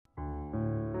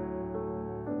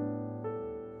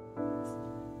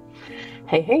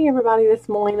Hey everybody, this is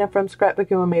Melina from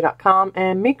ScrapBookingWithMe.com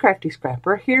and Me Crafty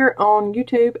Scrapper here on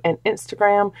YouTube and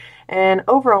Instagram and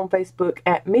over on Facebook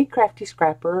at Me Crafty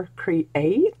Scrapper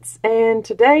Creates. And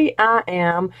today I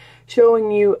am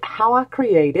showing you how I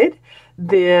created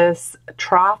this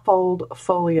trifold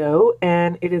folio,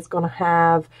 and it is going to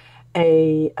have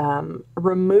a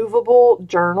removable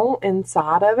journal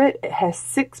inside of it. It has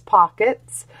 6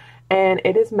 pockets and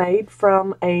it is made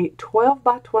from a 12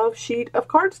 by 12 sheet of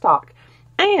cardstock.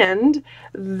 And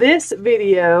this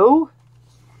video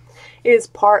is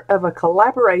part of a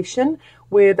collaboration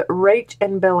with Rach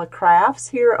and Bella Crafts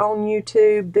here on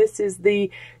YouTube. This is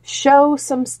the Show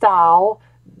Some Style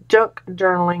Junk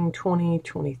Journaling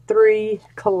 2023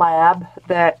 collab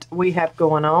that we have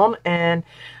going on. And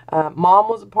Mom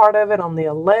was a part of it on the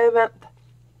 11th.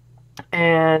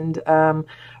 And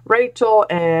Rachel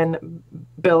and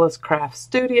Bella's Craft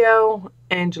Studio,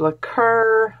 Angela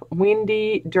Kerr,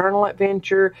 Wendy, Journal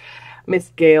Adventure,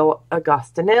 Miss Gail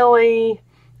Agostinelli,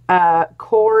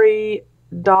 Corey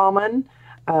Dahlman,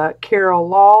 Carol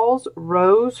Laws,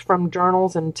 Rose from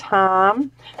Journals and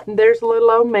Time, and there's little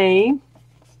old me,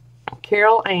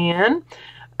 Carol Ann,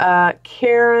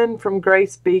 Karen from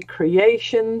Grace B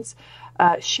Creations,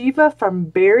 Shiva from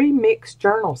Berry Mixed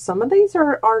Journal. Some of these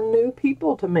are new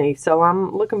people to me, so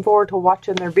I'm looking forward to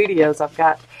watching their videos. I've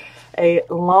got a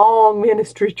long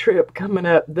ministry trip coming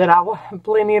up that I will have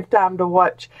plenty of time to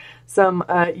watch some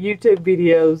YouTube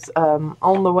videos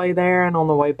on the way there and on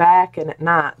the way back and at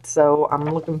night, so I'm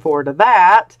looking forward to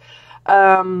that.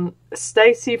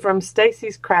 Stacy from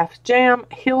Stacy's Craft Jam,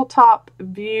 Hilltop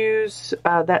Views,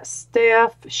 that's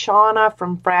Steph, Shauna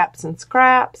from Fraps and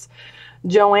Scraps,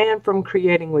 Joanne from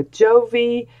Creating with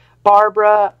Jovi,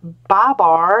 Barbara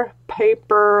Babar,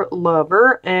 Paper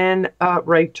Lover, and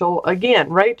Rachel again.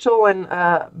 Rachel and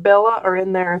Bella are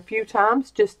in there a few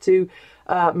times just to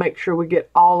make sure we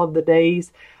get all of the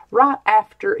days right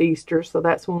after Easter. So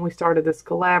that's when we started this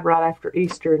collab, right after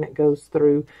Easter, and it goes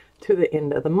through to the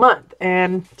end of the month.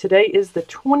 And today is the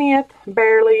 20th,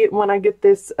 barely, when I get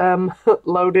this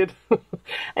loaded.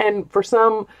 And for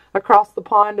some across the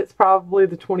pond, it's probably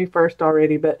the 21st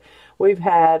already. But we've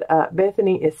had,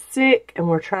 Bethany is sick, and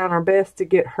we're trying our best to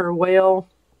get her well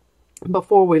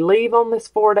before we leave on this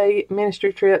 4-day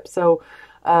ministry trip. So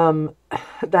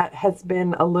that has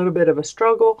been a little bit of a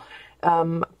struggle.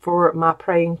 For my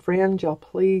praying friends, y'all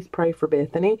please pray for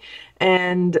Bethany.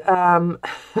 And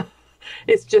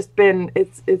it's just been,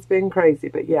 it's been crazy.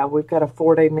 But yeah, we've got a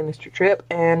 4-day ministry trip,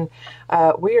 and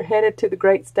we are headed to the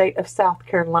great state of South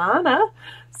Carolina.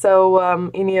 So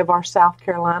any of our South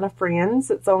Carolina friends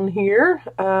that's on here,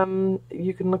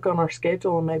 you can look on our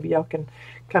schedule and maybe y'all can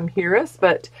come hear us.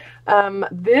 But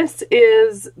this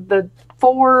is the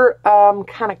 4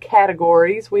 kind of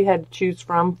categories we had to choose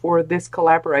from for this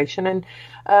collaboration, and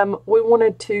we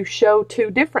wanted to show 2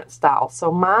 different styles.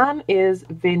 So mine is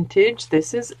vintage.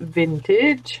 This is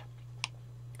vintage.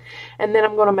 And then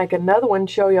I'm going to make another one,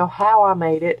 show you how I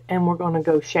made it, and we're going to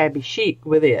go shabby chic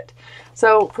with it.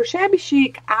 So for shabby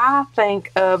chic, I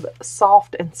think of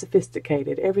soft and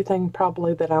sophisticated. Everything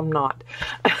probably that I'm not.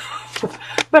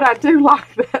 But I do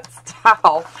like that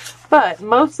style. But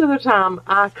most of the time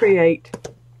I create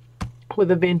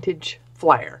with a vintage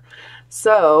flair.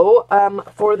 So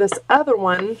for this other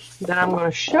one that I'm going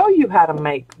to show you how to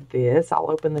make this,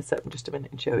 I'll open this up in just a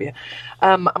minute and show you.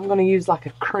 I'm going to use like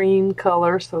a cream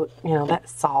color, so you know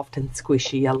that's soft and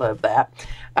squishy. I love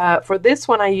that. For this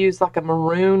one I use like a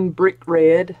maroon brick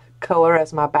red color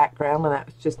as my background, and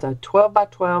that's just a 12 by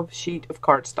 12 sheet of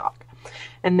cardstock.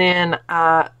 And then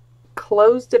I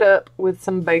closed it up with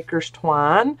some baker's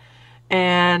twine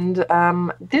and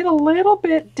did a little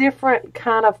bit different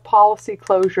kind of policy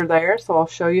closure there, so I'll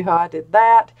show you how I did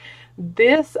that.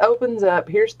 This opens up,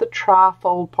 here's the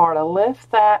trifold part. I left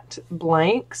that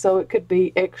blank so it could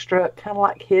be extra, kind of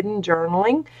like hidden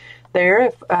journaling there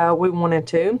if we wanted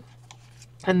to.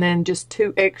 And then just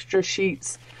 2 extra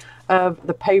sheets of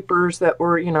the papers that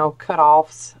were, you know,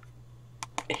 cut-offs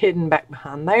hidden back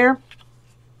behind there.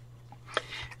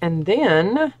 And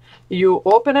then you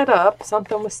open it up.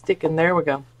 Something was sticking. There we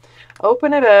go.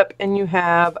 Open it up and you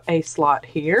have a slot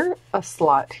here, a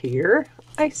slot here,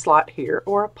 a slot here,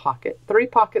 or a pocket. 3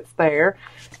 pockets there.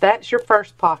 That's your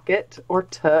first pocket or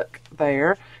tuck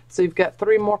there. So you've got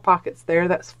 3 more pockets there.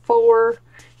 That's 4.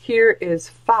 Here is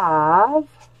 5.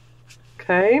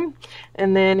 Okay.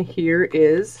 And then here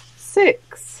is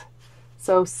 6.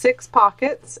 So 6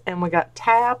 pockets, and we got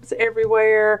tabs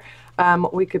everywhere.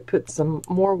 We could put some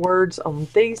more words on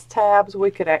these tabs. We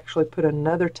could actually put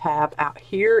another tab out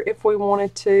here if we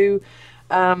wanted to.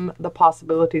 the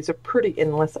possibilities are pretty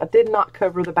endless. I did not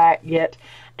cover the back yet,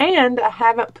 and I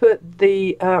haven't put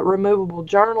the removable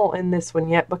journal in this one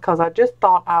yet because I just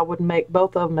thought I would make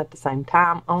both of them at the same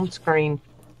time on screen.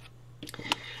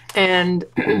 And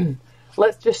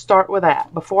let's just start with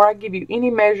that. Before I give you any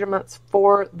measurements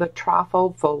for the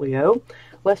TRIFOLD folio,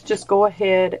 let's just go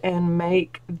ahead and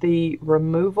make the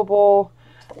removable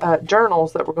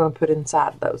journals that we're going to put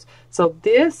inside those. So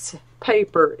this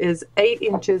paper is 8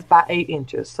 inches by 8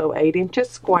 inches, so 8 inches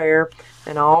square,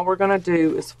 and all we're going to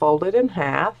do is fold it in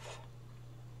half.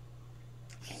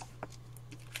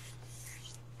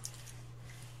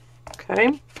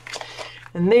 Okay,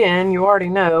 and then you already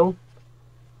know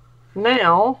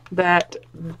now that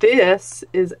this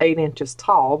is 8 inches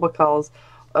tall because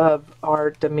of our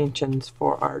dimensions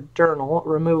for our journal,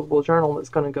 removable journal that's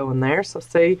going to go in there. So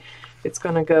see, it's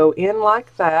going to go in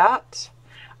like that.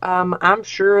 I'm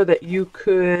sure that you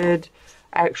could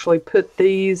actually put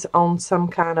these on some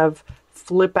kind of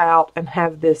flip out and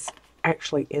have this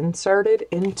actually inserted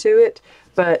into it,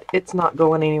 but it's not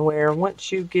going anywhere.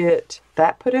 Once you get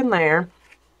that put in there,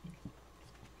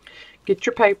 get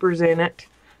your papers in it,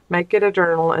 make it a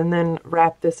journal, and then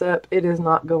wrap this up, it is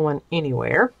not going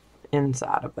anywhere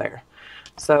inside of there.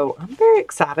 So I'm very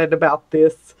excited about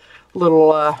this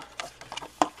little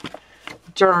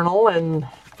journal and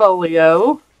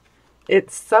folio.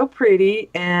 It's so pretty,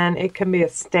 and it can be a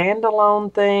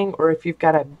standalone thing, or if you've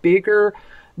got a bigger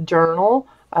journal,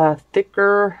 a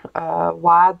thicker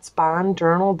wide spine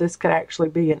journal, this could actually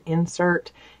be an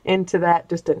insert into that,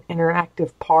 just an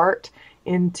interactive part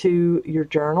into your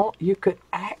journal. You could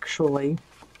actually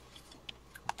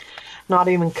not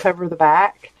even cover the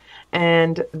back,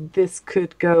 and this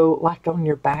could go like on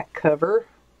your back cover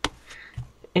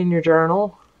in your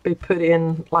journal, be put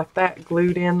in like that,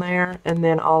 glued in there, and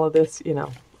then all of this, you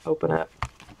know, open up.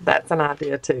 That's an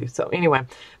idea too. So anyway,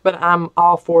 but I'm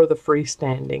all for the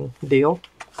freestanding deal.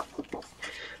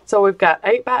 So we've got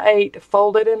 8 by 8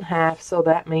 folded in half, so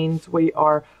that means we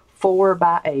are 4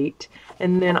 by 8,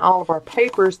 and then all of our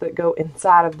papers that go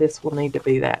inside of this will need to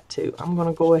be that too. I'm going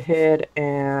to go ahead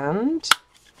and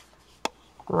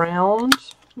round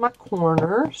my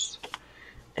corners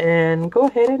and go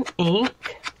ahead and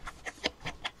ink.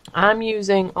 I'm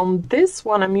using, on this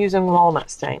one, I'm using walnut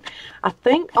stain. I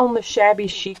think on the shabby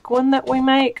chic one that we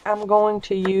make, I'm going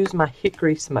to use my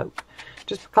hickory smoke,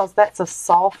 just because that's a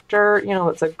softer, you know,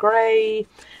 it's a gray.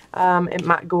 It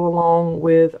might go along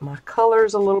with my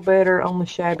colors a little better on the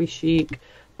shabby chic,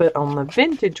 but on the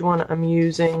vintage one, I'm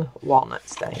using walnut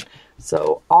stain.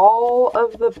 So all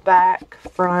of the back,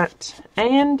 front,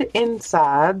 and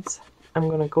insides, I'm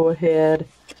going to go ahead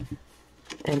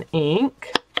and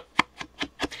ink.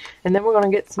 And then we're going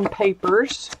to get some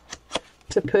papers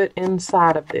to put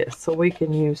inside of this. So we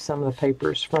can use some of the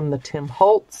papers from the Tim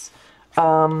Holtz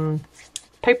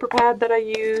paper pad that I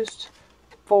used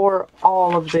for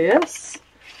all of this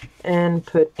and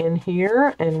put in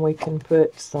here. And we can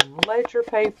put some ledger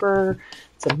paper,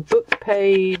 some book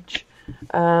page,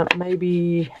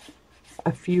 maybe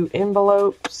a few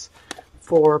envelopes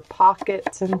for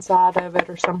pockets inside of it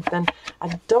or something.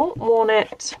 I don't want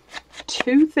it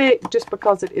too thick just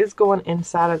because it is going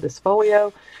inside of this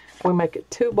folio. If we make it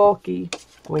too bulky,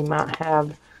 we might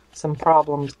have some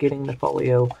problems getting the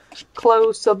folio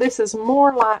closed. So this is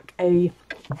more like a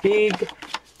big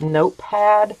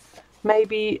notepad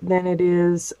maybe than it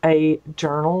is a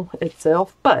journal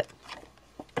itself, but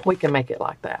we can make it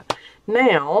like that.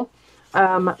 Now,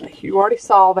 you already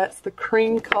saw that's the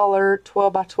cream color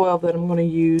 12 by 12 that I'm going to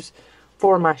use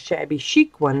for my shabby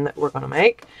chic one that we're going to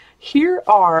make. Here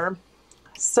are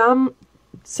some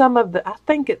of the, I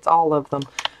think it's all of them.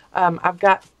 I've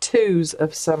got twos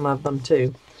of some of them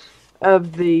too,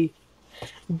 of the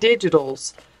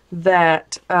digitals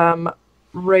that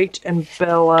Rach and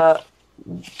Bella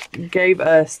gave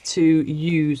us to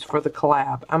use for the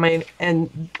collab. I mean,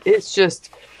 and it's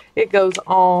just, it goes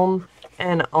on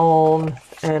and on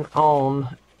and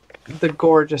on, the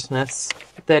gorgeousness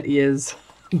that is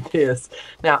this.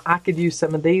 Now, I could use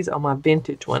some of these on my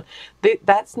vintage one.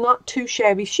 That's not too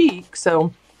shabby chic,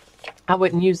 so I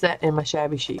wouldn't use that in my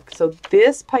shabby chic. So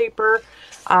this paper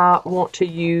I want to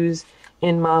use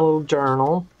in my little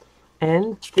journal,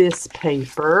 and this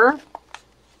paper.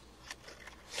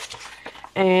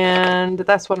 And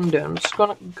that's what I'm doing. I'm just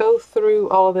going to go through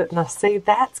all of it. Now, see,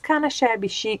 that's kind of shabby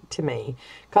chic to me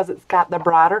because it's got the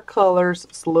brighter colors.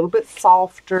 It's a little bit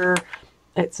softer.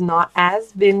 It's not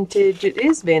as vintage. It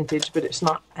is vintage, but it's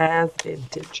not as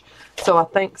vintage. So I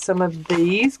think some of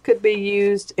these could be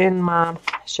used in my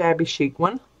shabby chic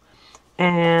one.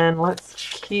 And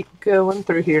let's keep going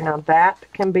through here. Now, that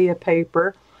can be a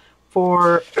paper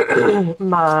for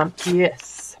my,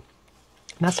 yes,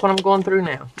 that's what I'm going through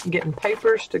now. I'm getting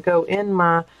papers to go in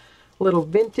my little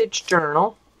vintage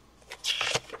journal.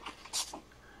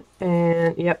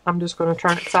 And yep, I'm just going to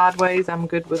turn it sideways. I'm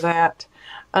good with that.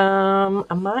 I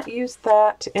might use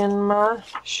that in my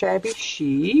shabby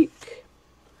chic.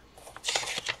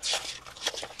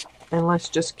 And let's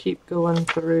just keep going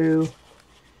through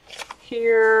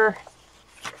here.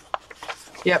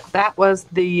 Yep, that was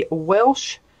the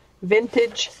Welsh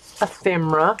Vintage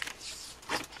Ephemera.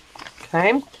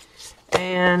 Okay.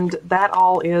 And that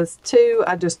all is too.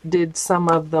 I just did some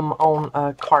of them on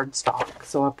cardstock.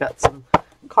 So I've got some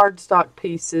cardstock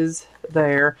pieces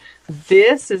there.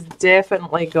 This is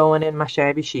definitely going in my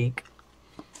shabby chic.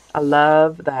 I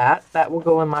love that. That will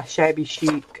go in my shabby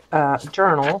chic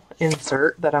journal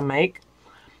insert that I make.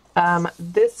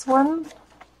 This one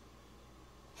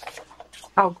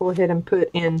I'll go ahead and put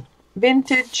in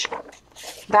vintage.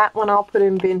 That one I'll put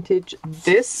in vintage.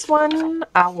 This one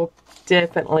I will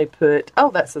definitely put,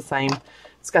 oh, that's the same.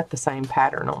 It's got the same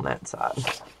pattern on that side.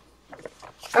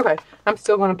 Okay, I'm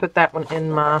still going to put that one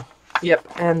in my, yep,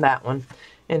 and that one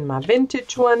in my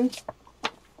vintage one.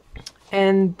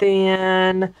 And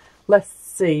then, let's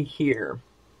see here.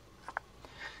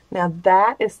 Now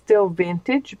that is still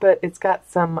vintage, but it's got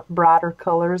some brighter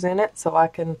colors in it, so I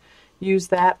can use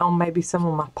that on maybe some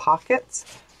of my pockets.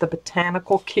 The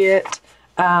Botanical Kit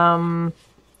from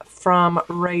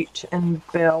Rach and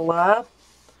Bella.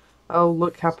 Oh,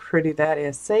 look how pretty that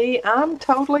is. See, I'm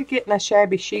totally getting a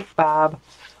shabby chic vibe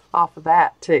off of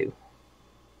that too.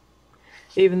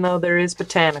 Even though there is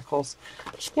botanicals.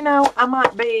 You know, I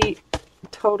might be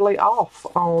totally off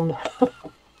on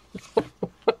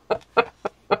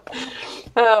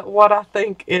what I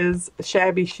think is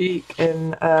shabby chic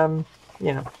and,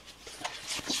 you know,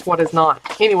 what is not.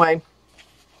 Anyway,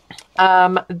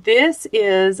 this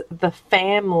is the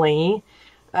family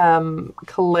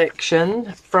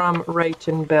collection from Rach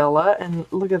and Bella, and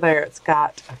look at there, it's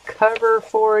got a cover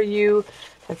for you.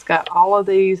 It's got all of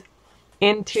these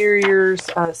interiors,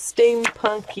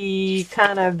 steampunky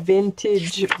kind of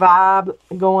vintage vibe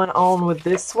going on with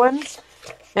this one,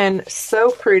 and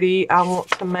so pretty. I want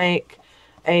to make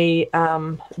a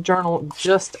journal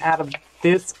just out of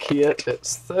this kit.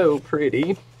 It's so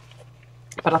pretty,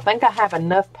 but I think I have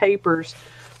enough papers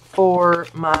for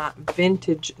my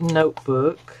vintage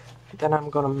notebook that I'm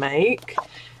going to make.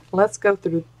 Let's go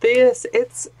through this.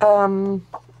 It's,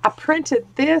 I printed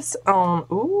this on,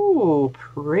 ooh,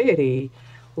 pretty.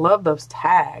 Love those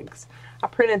tags. I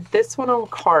printed this one on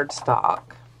cardstock.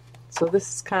 So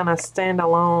this is kind of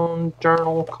standalone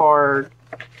journal card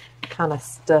kind of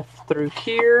stuff through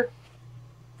here.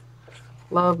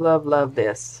 Love, love, love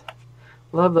this.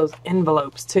 Love those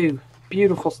envelopes too.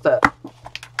 Beautiful stuff.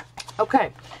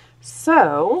 Okay.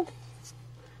 So,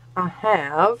 I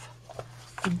have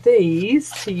these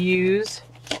to use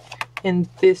in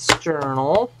this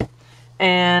journal,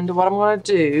 and what I'm going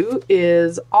to do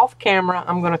is, off camera,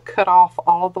 I'm going to cut off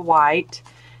all of the white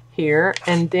here,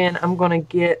 and then I'm going to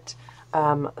get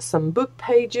some book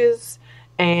pages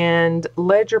and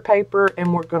ledger paper,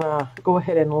 and we're going to go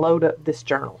ahead and load up this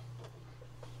journal.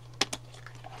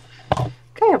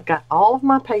 Okay, I've got all of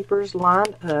my papers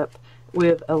lined up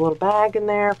with a little bag in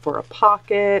there for a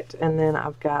pocket, and then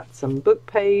I've got some book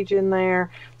page in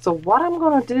there. So what I'm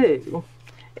going to do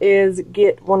is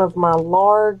get one of my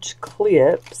large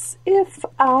clips, if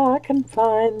I can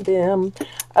find them,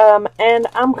 and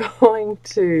I'm going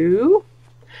to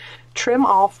trim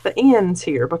off the ends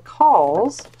here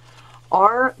because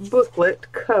our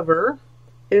booklet cover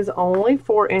is only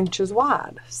 4 inches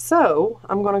wide. So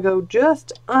I'm going to go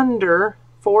just under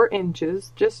 4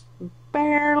 inches, just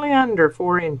barely under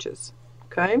 4 inches.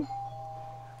 Okay,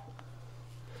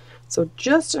 so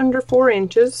just under 4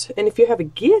 inches, and if you have a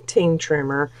guillotine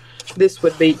trimmer, this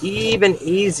would be even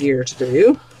easier to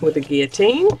do with a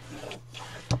guillotine.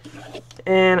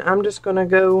 And I'm just going to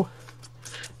go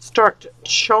start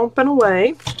chomping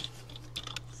away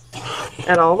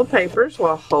at all the papers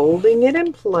while holding it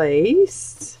in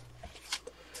place.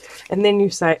 And then you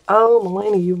say, oh,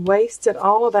 Melina, you wasted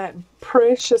all of that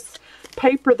precious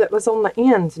paper that was on the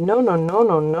ends. No, no, no,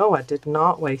 no, no, I did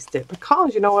not waste it,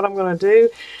 because you know what I'm going to do?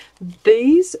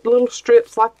 These little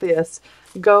strips like this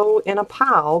go in a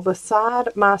pile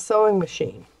beside my sewing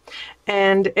machine,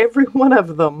 and every one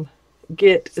of them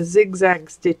get zigzag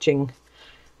stitching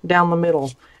down the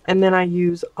middle, and then I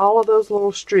use all of those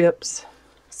little strips,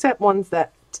 except ones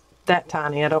that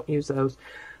tiny. I don't use those.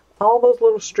 All those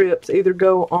little strips either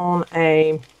go on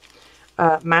a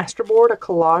master board, a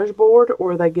collage board,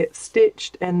 or they get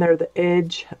stitched and they're the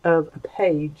edge of a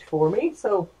page for me.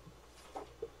 So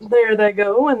there they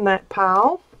go in that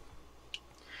pile.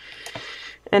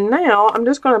 And now I'm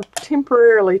just going to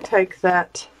temporarily take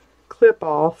that clip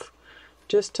off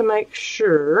just to make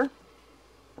sure.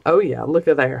 Oh yeah, look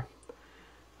at there.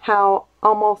 How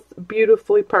almost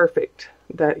beautifully perfect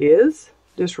that is.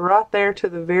 Just right there to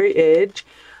the very edge.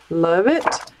 Love it.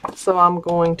 So I'm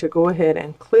going to go ahead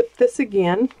and clip this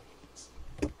again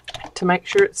to make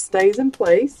sure it stays in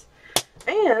place.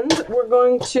 And we're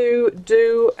going to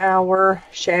do our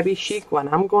shabby chic one.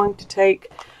 I'm going to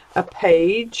take a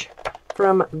page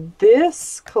from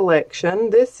this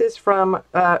collection. This is from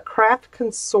Craft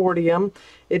Consortium.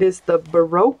 It is the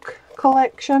Baroque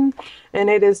collection, and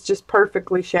it is just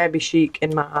perfectly shabby chic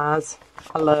in my eyes.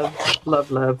 I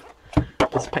love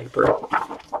this paper.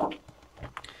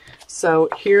 So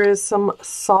here is some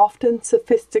soft and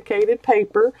sophisticated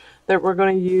paper that we're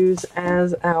going to use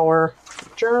as our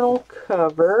journal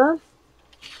cover.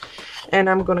 And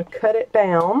I'm going to cut it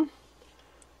down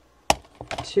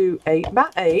to 8 by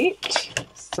 8.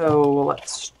 So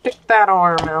let's stick that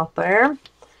arm out there.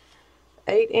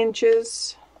 8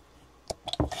 inches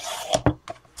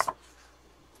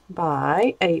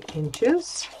by 8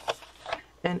 inches.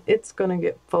 And it's going to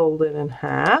get folded in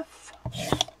half.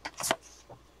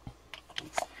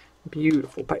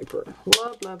 Beautiful paper.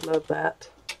 Love that.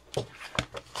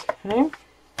 Okay.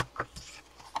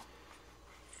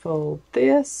 Fold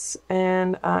this,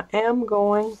 and I am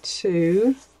going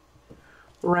to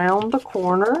round the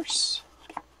corners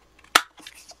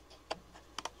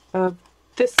of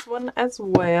this one as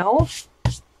well.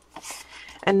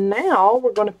 And now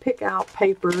we're going to pick out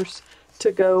papers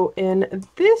to go in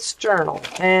this journal,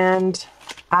 and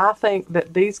I think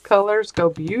that these colors go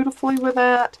beautifully with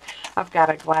that. I've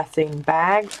got a glassine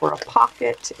bag for a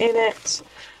pocket in it.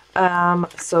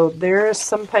 So there's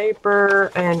some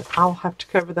paper, and I'll have to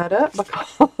cover that up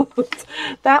because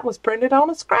that was printed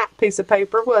on a scrap piece of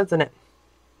paper, wasn't it?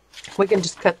 We can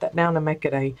just cut that down and make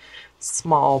it a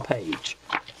small page.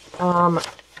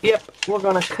 Yep, we're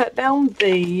going to cut down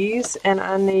these, and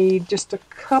I need just a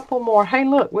couple more. Hey,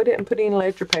 look, we didn't put any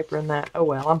ledger paper in that. Oh,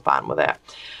 well, I'm fine with that.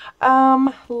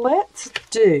 Let's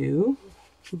do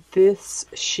this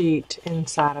sheet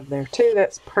inside of there, too.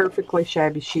 That's perfectly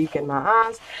shabby chic in my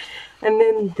eyes. And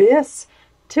then this,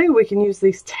 too, we can use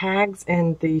these tags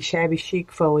and the shabby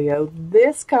chic folio.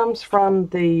 This comes from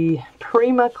the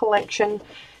Prima collection,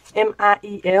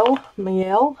 M-I-E-L,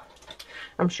 Miel.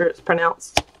 I'm sure it's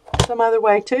pronounced some other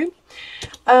way too,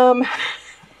 and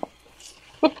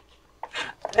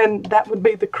that would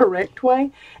be the correct way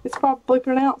it's probably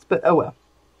pronounced, but oh well.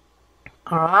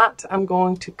 Alright, I'm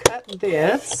going to cut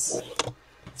this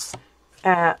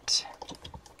at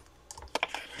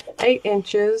 8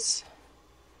 inches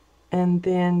and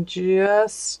then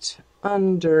just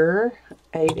under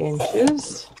 8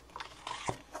 inches,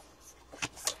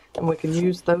 and we can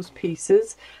use those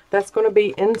pieces. That's going to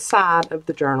be inside of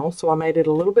the journal, so I made it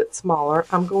a little bit smaller.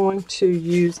 I'm going to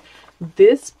use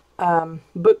this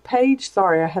book page.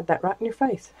 Sorry, I had that right in your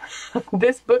face.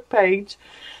 This book page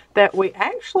that we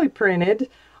actually printed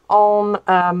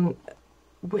on,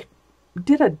 we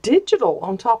did a digital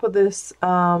on top of this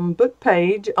book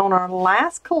page on our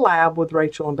last collab with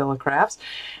Rachel and Bella Crafts.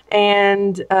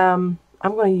 And I'm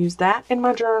going to use that in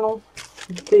my journal.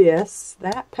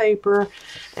 That paper,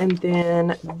 and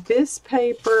then this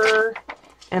paper,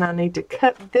 and I need to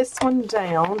cut this one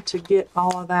down to get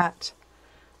all of that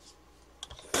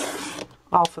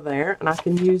off of there, and I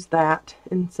can use that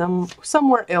in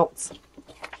somewhere else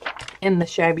in the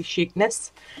shabby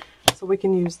chicness. So we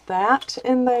can use that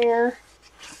in there,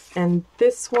 and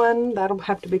this one, that'll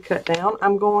have to be cut down.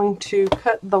 I'm going to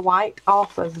cut the white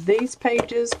off of these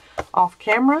pages off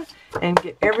camera and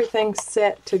get everything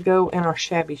set to go in our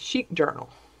shabby chic journal.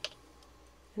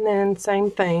 And then same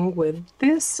thing with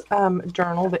this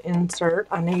journal, the insert.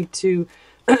 I need to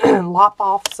lop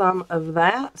off some of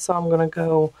that, so I'm going to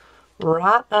go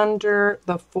right under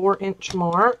the 4-inch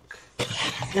mark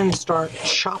and start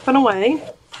chopping away.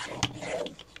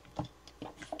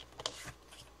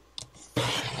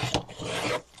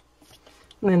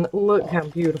 And then look how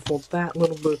beautiful that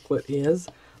little booklet is.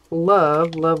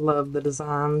 Love the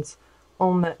designs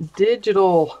on that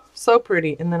digital. So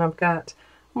pretty. And then I've got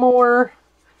more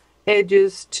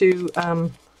edges to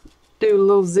do a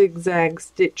little zigzag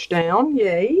stitch down.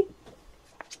 Yay.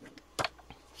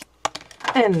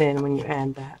 And then when you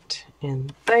add that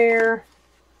in there,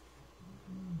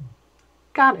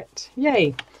 got it.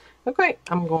 Yay. Okay,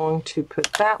 I'm going to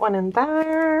put that one in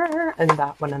there and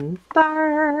that one in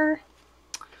there.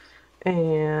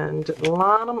 And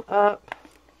line them up.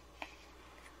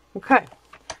 Okay,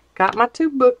 got my 2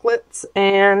 booklets,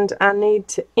 and I need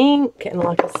to ink, and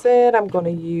like I said, I'm going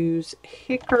to use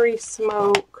Hickory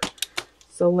Smoke.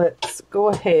 So let's go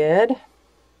ahead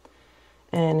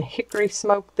and Hickory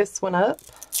Smoke this one up.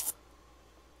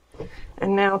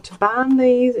 And now to bind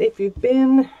these, if you've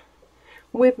been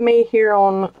with me here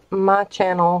on my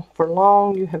channel for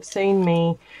long, you have seen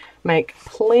me make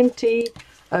plenty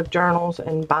of journals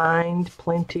and bind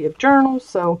plenty of journals.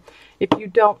 So if you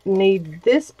don't need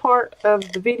this part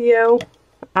of the video,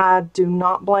 I do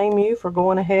not blame you for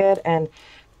going ahead and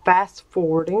fast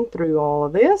forwarding through all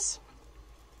of this.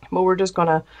 But we're just going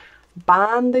to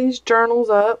bind these journals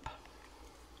up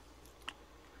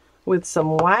with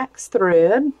some wax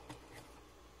thread,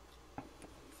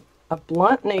 a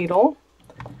blunt needle,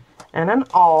 and an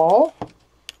awl.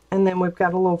 And then we've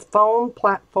got a little foam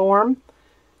platform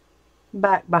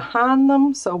back behind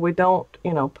them so we don't,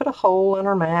 you know, put a hole in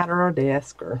our mat or our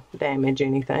desk or damage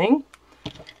anything.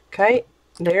 Okay,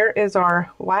 there is our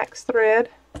wax thread,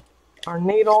 our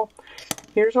needle.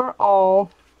 Here's our awl.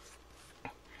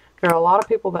 There are a lot of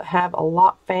people that have a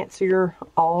lot fancier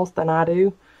awls than I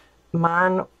do.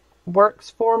 Mine works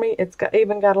for me. It's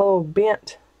even got a little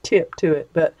bent tip to it,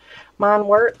 but mine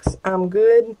works. I'm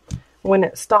good. When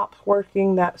it stops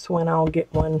working, that's when I'll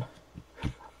get one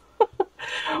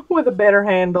with a better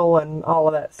handle and all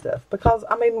of that stuff. Because,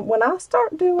 I mean, when I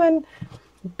start doing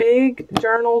big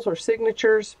journals or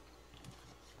signatures,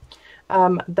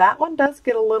 that one does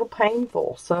get a little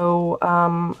painful. So,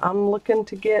 I'm looking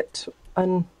to get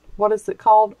an, what is it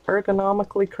called?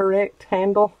 Ergonomically correct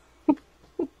handle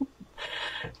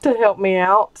to help me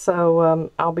out.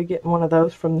 So, I'll be getting one of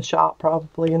those from the shop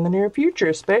probably in the near future,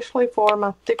 especially for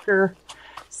my thicker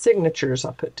signatures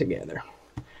I put together.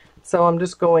 So I'm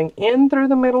just going in through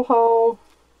the middle hole,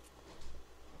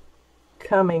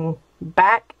 coming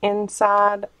back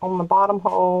inside on the bottom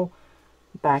hole,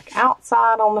 back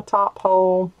outside on the top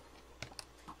hole,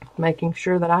 making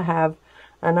sure that I have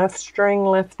enough string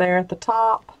left there at the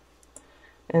top,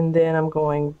 and then I'm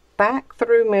going back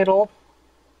through middle.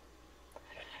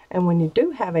 And when you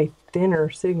do have a thinner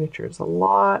signature, it's a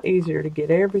lot easier to get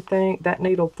everything, that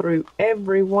needle through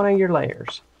every one of your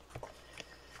layers.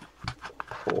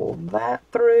 Pull that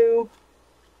through,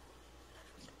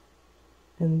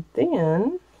 and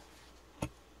then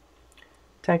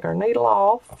take our needle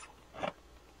off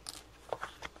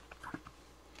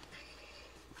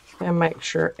and make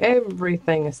sure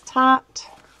everything is tight.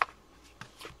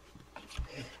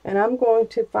 And I'm going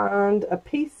to find a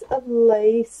piece of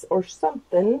lace or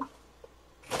something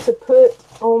to put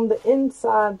on the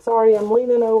inside. Sorry, I'm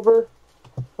leaning over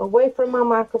away from my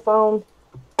microphone.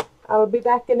 I will be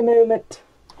back in a moment.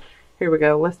 Here we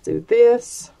go. Let's do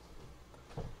this.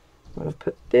 I'm going to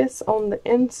put this on the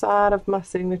inside of my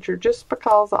signature just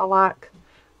because I like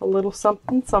a little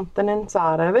something something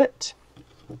inside of it.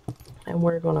 And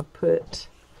we're going to put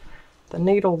the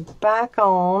needle back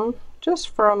on just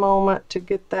for a moment to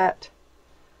get that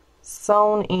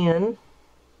sewn in.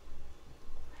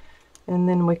 And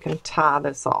then we can tie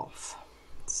this off.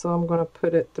 So I'm going to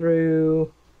put it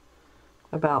through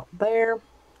about there.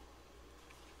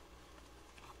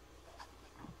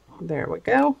 There we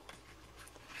go.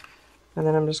 And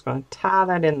then I'm just going to tie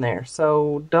that in there.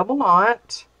 So double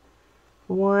knot,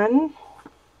 1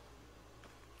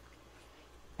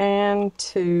 and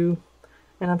 2.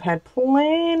 And I've had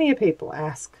plenty of people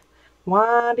ask,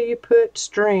 why do you put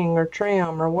string or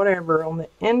trim or whatever on the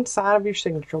inside of your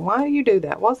signature? Why do you do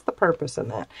that? What's the purpose in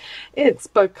that? It's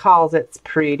because it's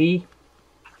pretty.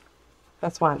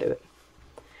 That's why I do it.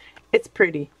 It's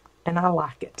pretty and I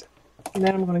like it. And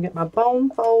then I'm going to get my bone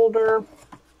folder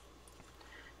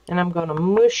and I'm going to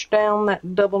mush down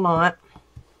that double knot.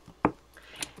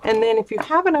 And then if you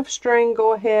have enough string,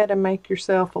 go ahead and make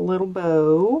yourself a little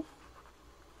bow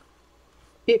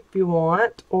if you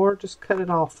want, or just cut it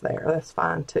off there. That's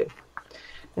fine too.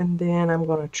 And then I'm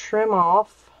going to trim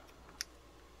off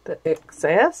the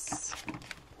excess.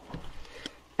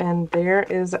 And there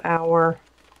is our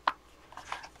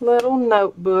little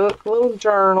notebook, little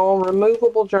journal,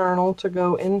 removable journal to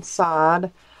go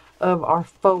inside of our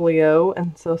folio.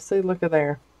 And so see, look at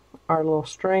there, our little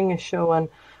string is showing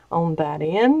on that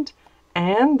end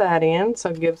and that end,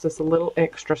 so it gives us a little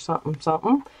extra something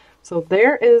something. So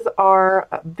there is our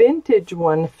vintage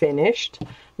one finished.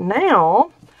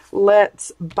 Now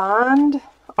let's bind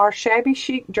our shabby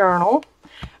chic journal.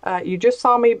 You just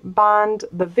saw me bind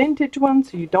the vintage one,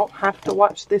 so you don't have to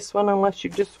watch this one unless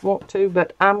you just want to,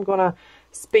 but I'm going to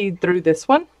speed through this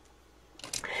one.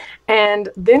 And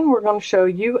then we're going to show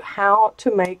you how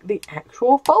to make the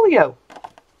actual folio.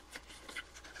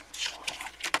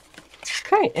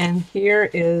 Okay, Okay, and here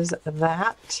is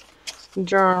that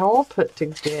journal put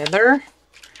together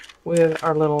with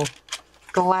our little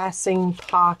glassing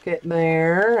pocket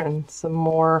there and some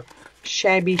more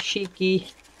shabby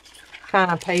chicy kind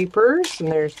of papers.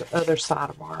 And there's the other side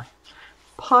of our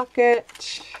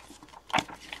pocket.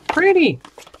 Pretty.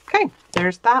 Okay,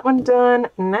 there's that one done.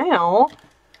 Now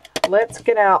let's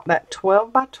get out that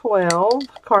 12 by 12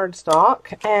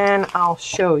 cardstock and I'll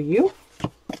show you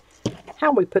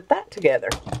how we put that together.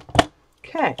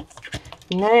 Okay,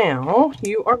 now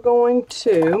you are going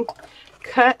to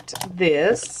cut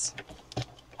this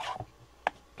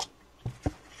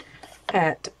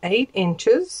at 8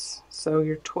 inches. So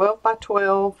your 12 by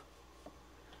 12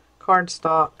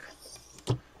 cardstock,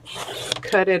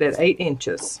 cut it at 8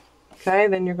 inches. Okay,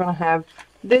 then you're going to have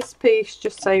this piece,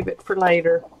 just save it for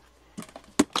later.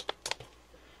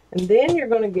 And then you're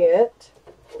going to get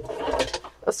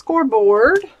a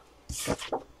scoreboard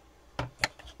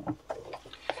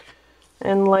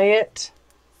and lay it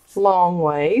long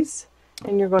ways.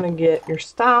 And you're going to get your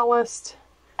stylus.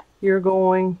 You're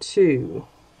going to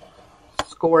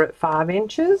score it 5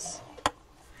 inches,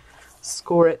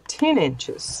 score it 10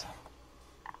 inches.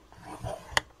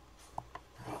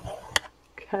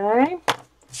 Okay,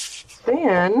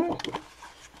 then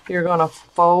you're going to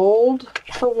fold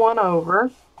the one over,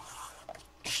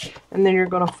 and then you're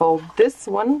going to fold this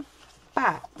one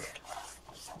back.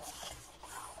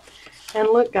 And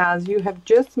look guys, you have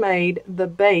just made the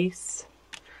base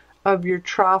of your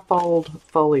trifold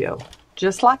folio.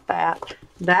 Just like that.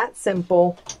 That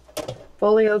simple.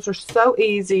 Folios are so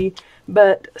easy,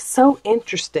 but so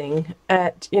interesting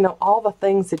at, you know, all the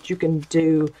things that you can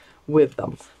do with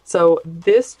them. So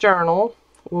this journal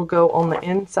will go on the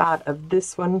inside of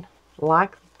this one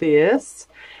like this,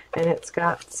 and it's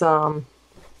got some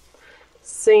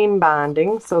seam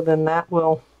binding, so then that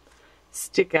will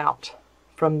stick out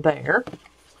from there.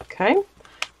 Okay,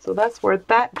 so that's where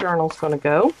that journal's going to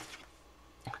go.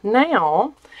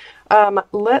 Now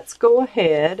let's go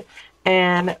ahead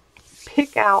and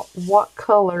pick out what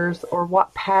colors or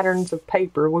what patterns of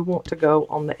paper we want to go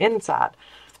on the inside.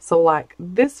 So like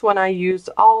this one, I used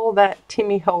all that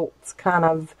Timmy Holtz kind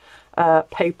of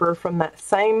paper from that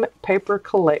same paper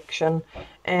collection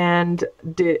and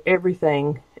did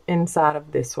everything inside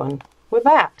of this one with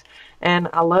that. And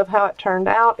I love how it turned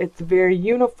out. It's very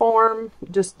uniform,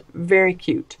 just very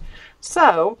cute.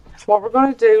 So what we're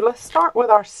going to do, let's start with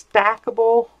our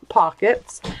stackable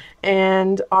pockets.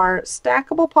 And our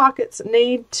stackable pockets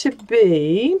need to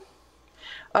be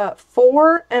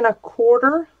 4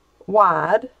 1/4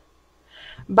 wide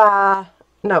by,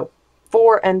 no,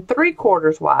 4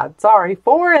 3/4 wide. Sorry,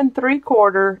 4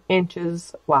 3/4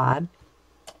 inches wide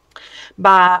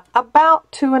by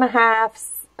about 2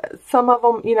 1/2. Some of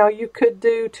them, you know, you could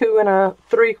do 2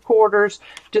 3/4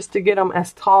 just to get them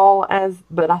as tall as,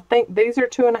 but I think these are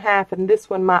 2 1/2 and this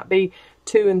one might be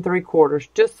 2 3/4,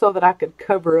 just so that I could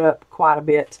cover up quite a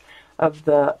bit of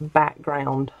the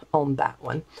background on that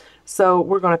one. So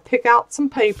we're going to pick out some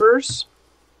papers.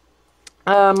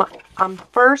 I'm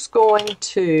first going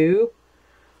to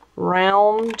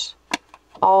round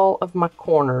all of my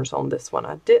corners on this one.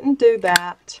 I didn't do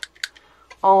that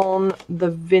on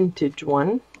the vintage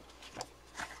one.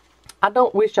 I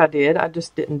don't wish I did. I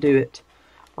just didn't do it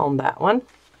on that one.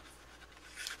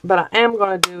 But I am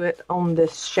going to do it on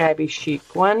this shabby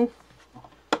chic one.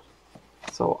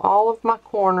 So all of my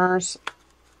corners,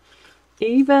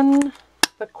 even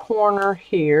the corner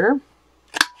here.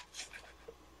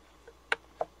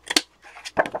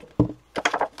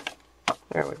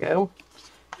 There we go.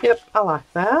 Yep, I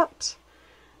like that.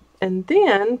 And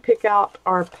then pick out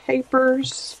our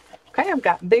papers. Okay, I've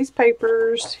got these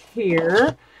papers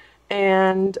here.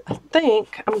 And I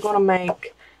think I'm going to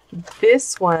make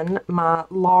this one my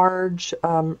large,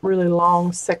 really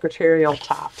long secretarial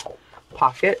type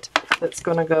pocket that's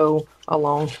going to go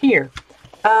along here.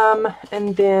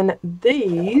 And then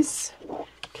these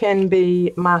can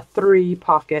be my 3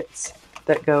 pockets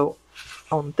that go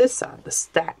on this side, the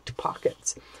stacked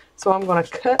pockets. So I'm going to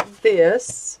cut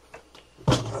this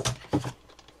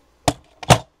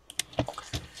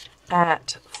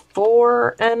at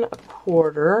 4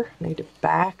 1/4. I need to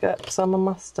back up some of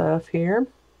my stuff here.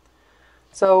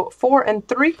 So 4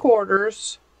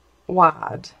 3/4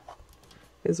 wide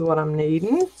is what I'm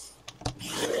needing.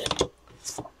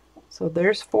 So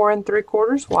there's 4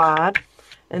 3/4 wide,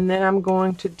 and then I'm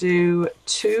going to do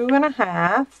 2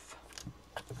 1/2,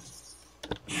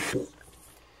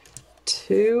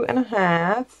 2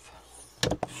 1/2,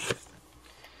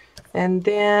 and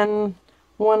then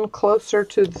one closer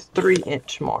to the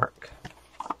 3-inch mark.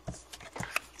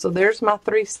 So there's my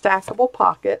 3 stackable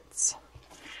pockets.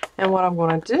 And what I'm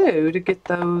going to do to get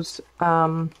those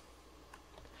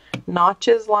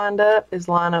notches lined up is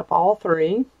line up all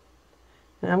 3.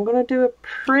 And I'm going to do a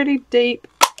pretty deep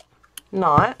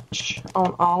notch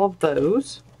on all of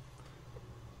those.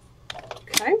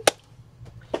 Okay.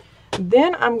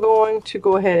 Then I'm going to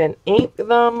go ahead and ink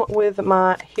them with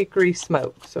my hickory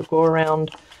smoke. So go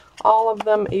around all of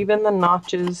them, even the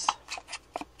notches,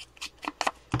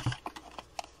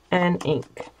 and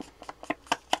ink.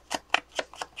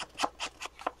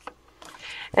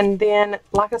 And then,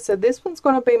 like I said, this one's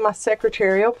going to be my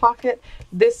secretarial pocket.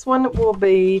 This one will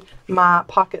be my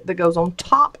pocket that goes on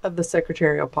top of the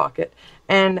secretarial pocket.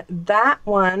 And that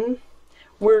one,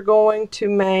 we're going to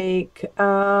make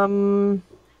 4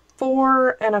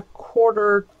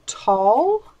 1/4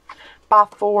 tall by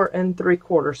 4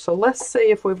 3/4. So let's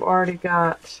see if we've already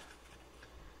got,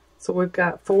 so we've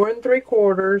got 4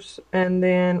 3/4, and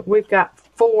then we've got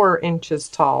 4 inches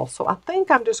tall. So I think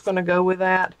I'm just going to go with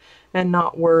that and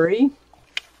not worry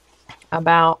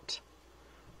about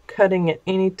cutting it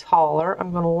any taller.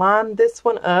 I'm going to line this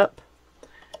one up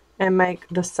and make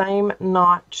the same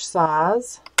notch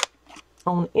size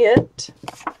on it.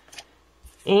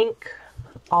 Ink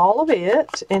all of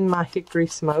it in my hickory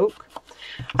smoke.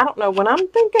 I don't know, when I'm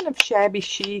thinking of shabby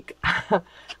chic, I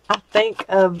think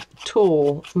of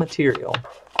tulle material,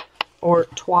 or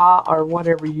twa, or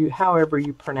whatever you, however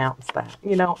you pronounce that.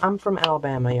 You know, I'm from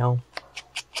Alabama, y'all.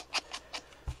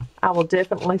 I will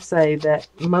definitely say that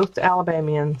most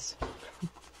Alabamians,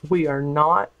 we are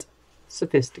not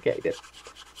sophisticated.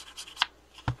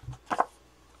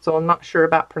 So I'm not sure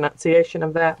about pronunciation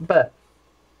of that, but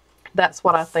that's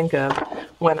what I think of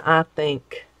when I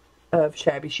think of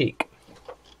shabby chic.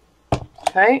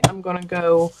 Okay, I'm going to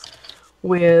go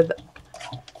with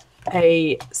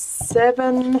a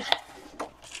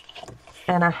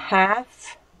 7.5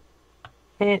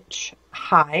 inch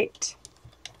height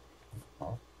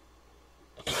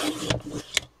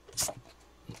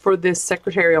for this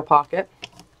secretarial pocket.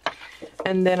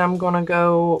 And then I'm going to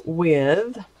go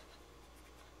with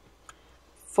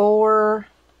 4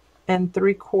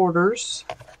 3/4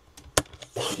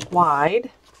 wide.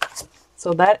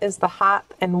 So that is the height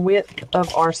and width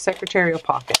of our secretarial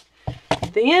pocket.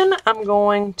 Then I'm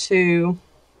going to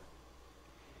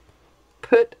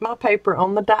put my paper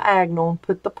on the diagonal,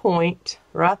 put the point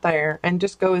right there, and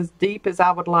just go as deep as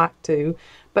I would like to,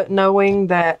 but knowing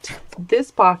that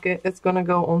this pocket is going to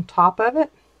go on top of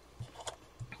it,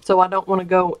 so I don't want to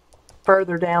go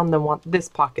further down than what this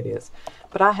pocket is.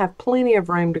 But I have plenty of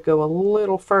room to go a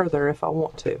little further if I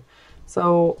want to.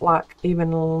 So like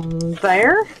even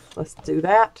there, let's do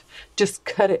that. Just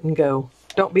cut it and go.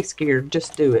 Don't be scared,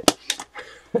 just do it.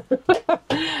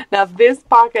 Now this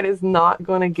pocket is not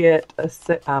going to get a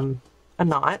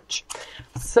notch,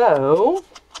 so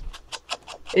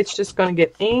it's just going to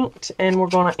get inked, and we're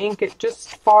going to ink it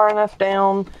just far enough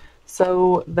down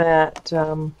so that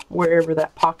wherever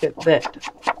that pocket that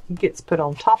gets put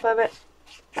on top of it,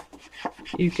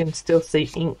 you can still see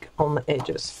ink on the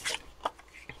edges.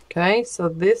 Okay, so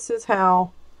this is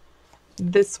how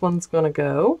this one's going to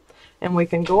go, and we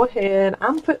can go ahead.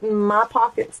 I'm putting my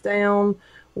pockets down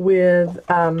with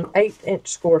 1/8 inch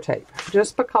score tape,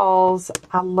 just because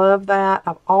I love that.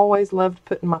 I've always loved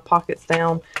putting my pockets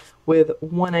down with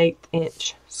 1/8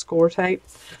 inch score tape.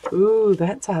 Ooh,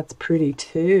 that side's pretty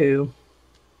too.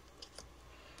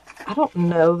 I don't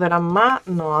know that I might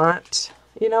not.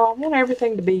 You know, I want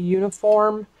everything to be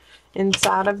uniform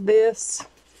inside of this.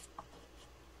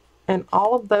 And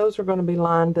all of those are going to be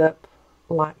lined up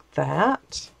like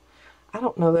that. I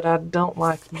don't know that I don't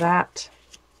like that.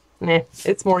 Nah,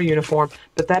 it's more uniform,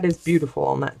 but that is beautiful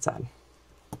on that side.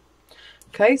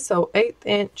 Okay, so 1/8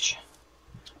 inch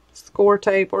score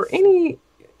tape, or any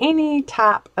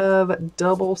type of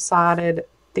double-sided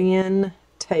thin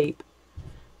tape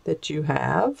that you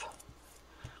have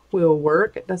will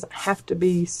work. It doesn't have to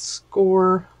be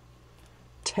score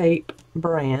tape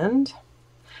brand,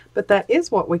 but that is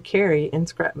what we carry in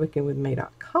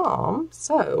scrapbookingwithme.com,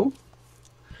 so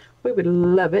we would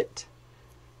love it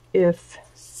if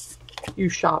you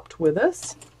shopped with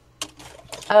us.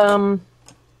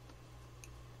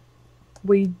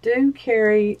 We do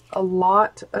carry a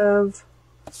lot of,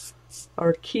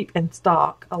 or keep in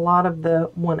stock, a lot of the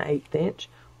 1/8 inch.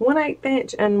 1/8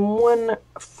 inch and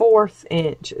 1/4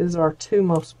 inch is our two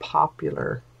most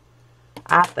popular,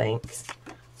 I think,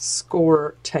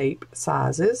 score tape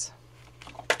sizes.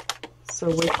 So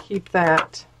we keep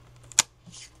that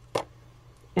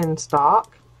in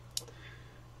stock.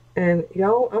 And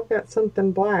y'all, I've got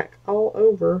something black all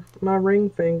over my ring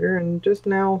finger and just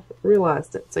now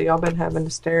realized it. So y'all been having to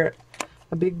stare at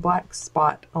a big black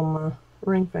spot on my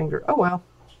ring finger. Oh well.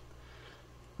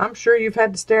 I'm sure you've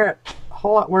had to stare at a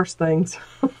whole lot worse things.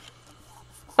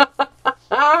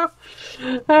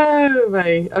 Oh,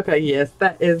 man. Okay, yes,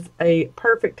 that is a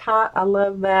perfect height. I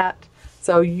love that.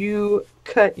 So you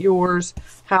cut yours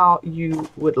how you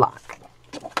would like.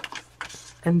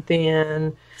 And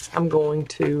then I'm going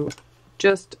to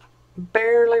just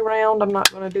barely round. I'm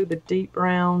not going to do the deep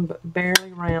round, but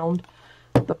barely round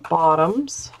the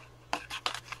bottoms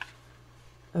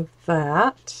of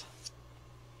that.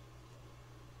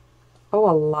 Oh,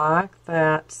 I like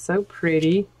that. So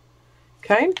pretty.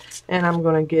 Okay, and I'm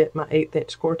going to get my 1/8 inch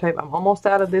score tape. I'm almost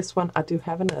out of this one. I do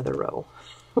have another roll.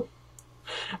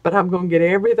 But I'm going to get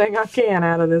everything I can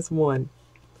out of this one.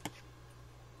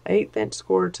 1/8 inch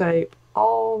score tape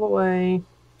all the way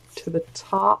to the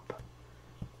top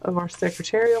of our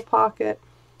secretarial pocket.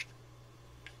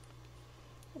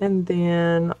 And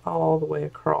then all the way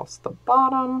across the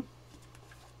bottom.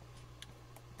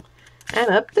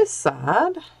 And up this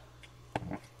side.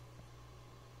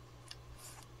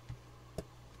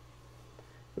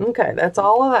 Okay, that's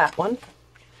all of that one.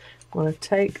 I'm going to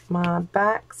take my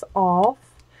backs off.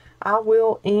 I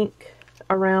will ink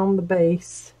around the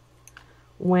base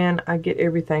when I get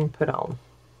everything put on.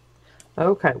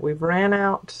 Okay, we've ran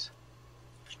out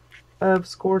of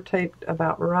score tape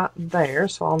about right there,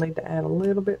 so I'll need to add a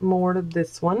little bit more to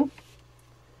this one.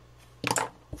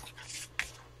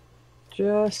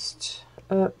 Just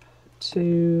up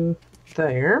to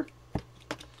there.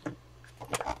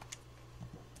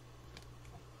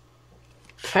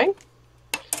 Okay,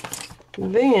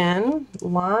 then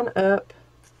line up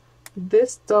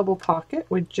this double pocket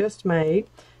we just made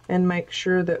and make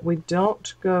sure that we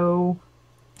don't go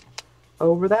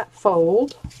over that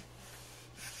fold.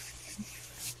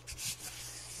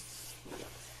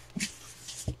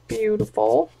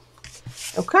 Beautiful.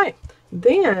 Okay,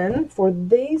 then for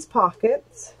these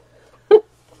pockets,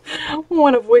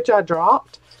 one of which I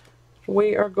dropped,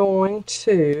 we are going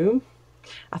to,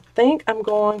 I think I'm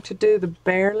going to do the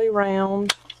barely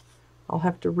round. I'll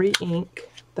have to re-ink.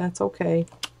 That's okay.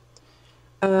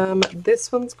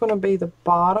 This one's going to be the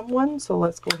bottom one, so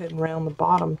let's go ahead and round the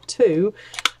bottom too.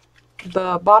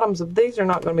 The bottoms of these are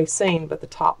not going to be seen, but the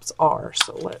tops are.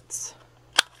 So let's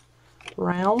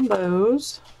round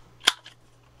those.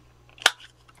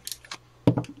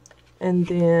 And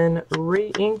then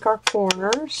re-ink our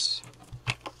corners.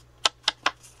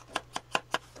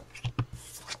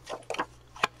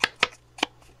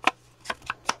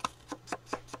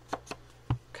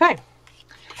 Okay,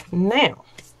 now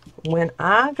when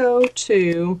I go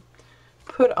to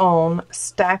put on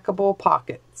stackable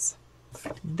pockets,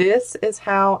 this is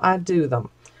how I do them.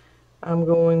 I'm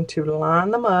going to line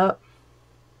them up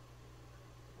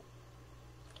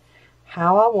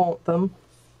how I want them.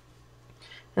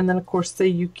 And then of course, see,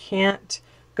 you can't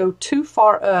go too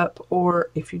far up, or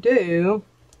if you do,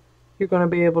 you're going to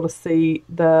be able to see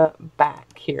the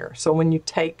back here. So when you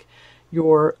take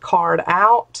your card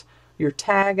out, your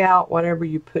tag out, whatever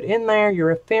you put in there, your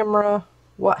ephemera,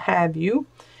 what have you,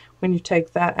 when you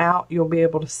take that out, you'll be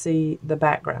able to see the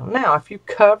background. Now, if you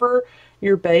cover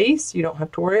your base, you don't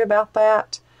have to worry about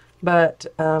that, but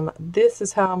this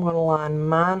is how I'm going to line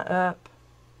mine up.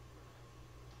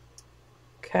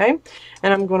 Okay,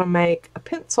 and I'm going to make a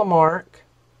pencil mark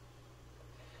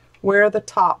where the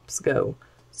tops go.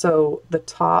 So the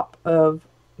top of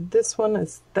this one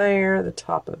is there, the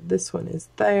top of this one is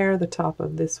there, the top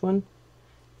of this one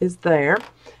is there.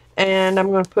 And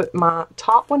I'm going to put my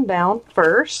top one down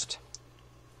first.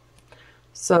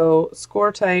 So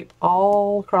score tape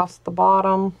all across the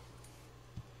bottom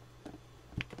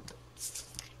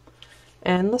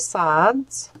and the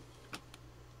sides.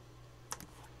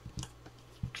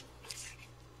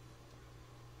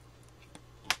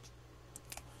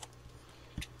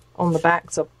 On the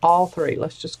backs of all three.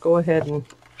 Let's just go ahead and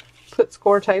put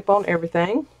score tape on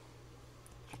everything.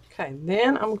 Okay,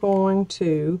 then I'm going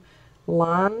to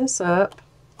line this up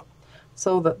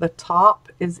so that the top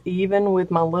is even with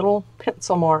my little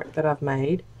pencil mark that I've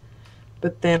made,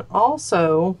 but then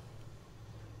also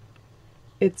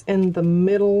it's in the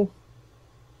middle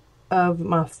of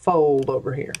my fold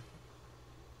over here.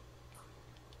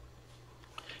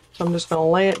 So I'm just going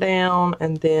to lay it down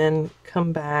and then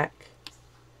come back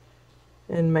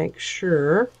and make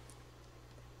sure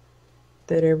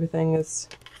that everything is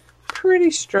pretty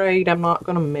straight. I'm not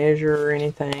going to measure or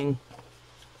anything.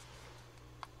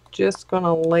 Just going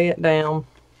to lay it down.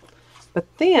 But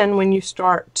then when you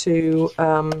start to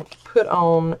put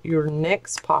on your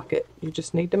next pocket, you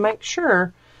just need to make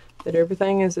sure that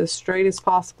everything is as straight as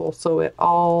possible so it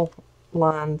all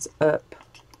lines up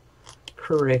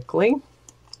correctly.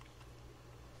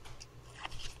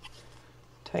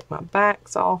 take my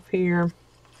backs off here.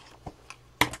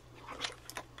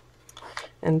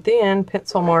 And then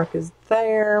pencil mark is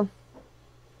there.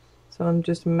 So I'm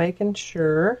just making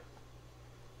sure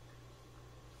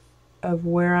of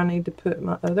where I need to put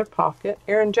my other pocket.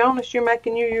 Aaron Jonas, you're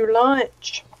making you your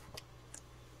lunch.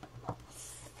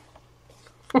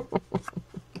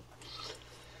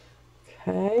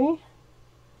 Okay.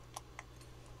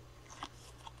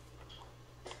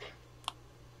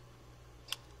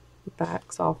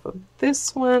 Backs off of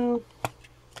this one.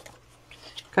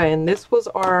 Okay, and this was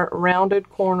our rounded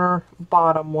corner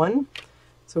bottom one.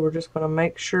 So we're just going to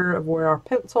make sure of where our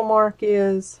pencil mark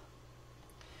is.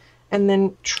 And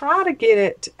then try to get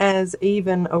it as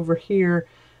even over here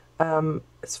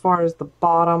as far as the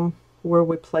bottom, where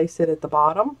we place it at the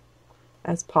bottom,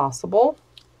 as possible.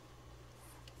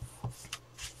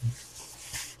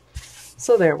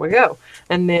 So there we go.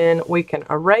 And then we can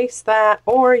erase that,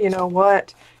 or you know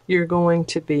what, you're going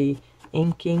to be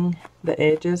inking the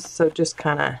edges, so just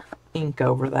kind of ink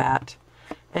over that.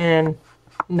 And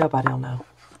nobody will know.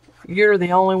 You're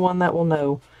the only one that will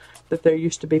know that there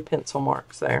used to be pencil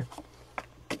marks there.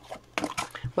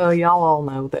 Well, y'all all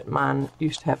know that mine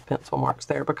used to have pencil marks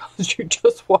there because you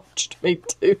just watched me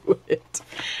do it.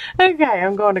 Okay,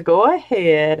 I'm going to go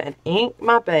ahead and ink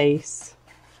my base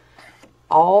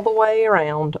all the way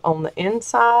around on the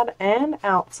inside and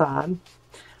outside.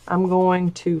 I'm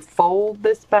going to fold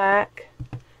this back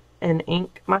and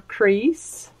ink my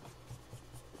crease.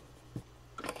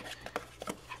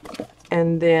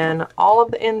 And then all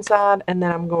of the inside, and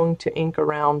then I'm going to ink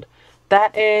around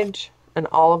that edge and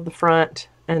all of the front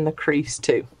and the crease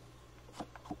too.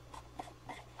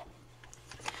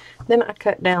 Then I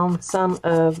cut down some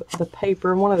of the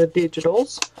paper, one of the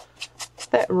digitals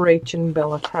that Rach and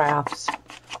Bella Crafts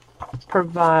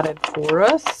provided for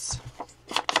us.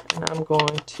 And I'm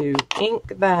going to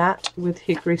ink that with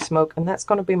Hickory Smoke, and that's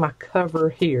going to be my cover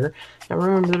here. Now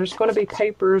remember, there's going to be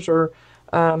papers or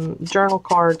journal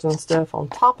cards and stuff on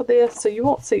top of this, so you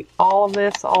won't see all of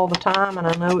this all the time. And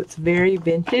I know it's very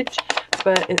vintage,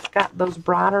 but it's got those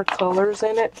brighter colors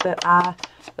in it that I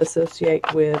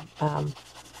associate with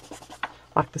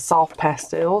like the soft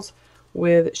pastels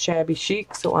with shabby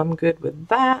chic, so I'm good with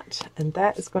that. And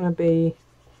that is going to be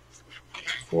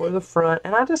for the front,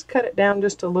 and I just cut it down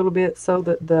just a little bit so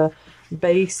that the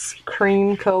base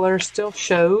cream color still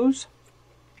shows,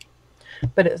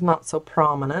 but it's not so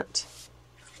prominent.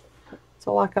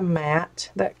 So like a matte,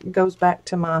 that goes back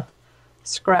to my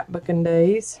scrapbooking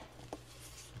days.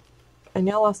 And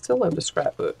y'all, I still love to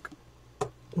scrapbook.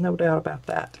 No doubt about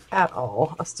that at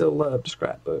all. I still love to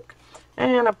scrapbook.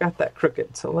 And I've got that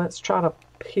crooked, so let's try to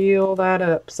peel that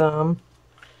up some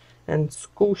and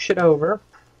scoosh it over.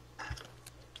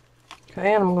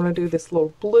 Okay, and I'm going to do this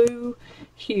little blue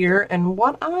here. And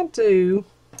what I do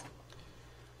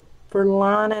for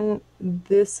lining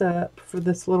this up for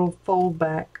this little fold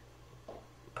back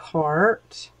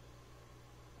part,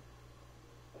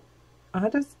 I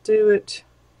just do it,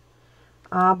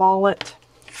 eyeball it,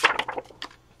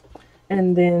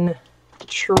 and then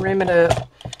trim it up,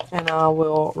 and I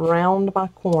will round my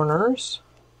corners,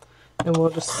 and we'll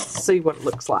just see what it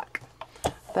looks like.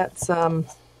 That's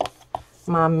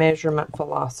my measurement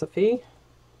philosophy.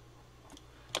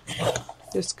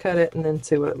 Just cut it and then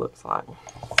see what it looks like.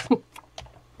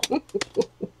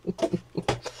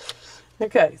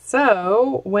 Okay,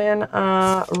 so when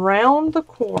I round the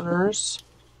corners,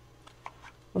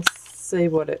 let's see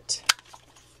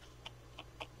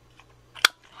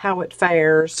how it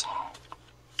fares.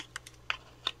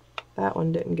 That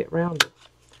one didn't get rounded.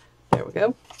 There we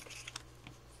go.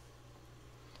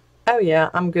 Oh yeah,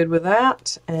 I'm good with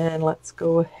that. And let's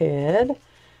go ahead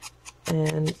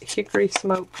and Hickory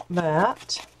Smoke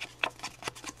that.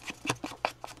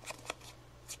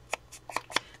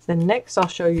 Then next I'll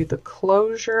show you the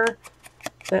closure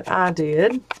that I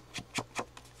did.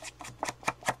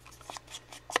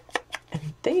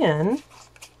 And then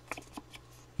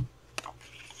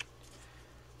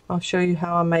I'll show you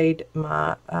how I made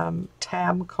my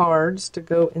tab cards to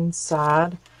go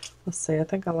inside. Let's see, I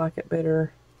think I like it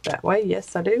better that way.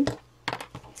 Yes, I do.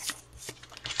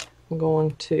 I'm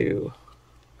going to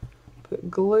put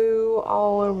glue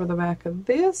all over the back of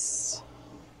this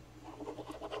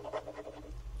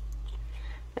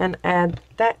and add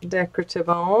that decorative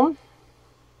on.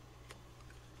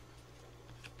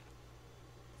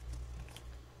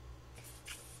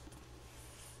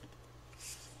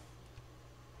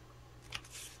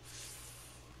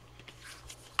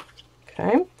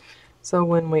 Okay, so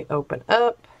when we open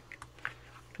up,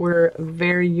 we're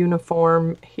very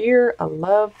uniform here. I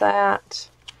love that.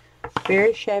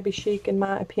 Very shabby chic in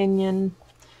my opinion.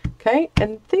 Okay,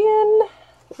 and then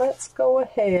let's go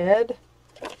ahead,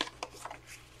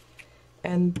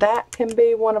 and that can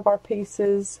be one of our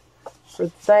pieces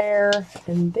for there,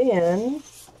 and then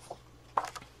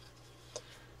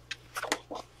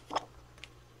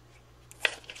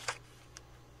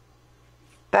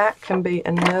that can be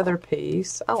another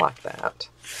piece. I like that.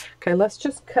 Okay, let's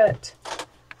just cut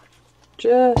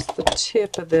just the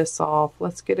tip of this off.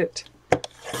 Let's get it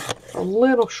a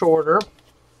little shorter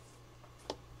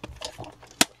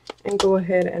and go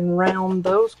ahead and round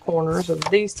those corners of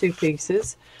these two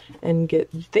pieces and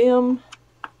get them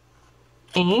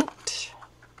inked.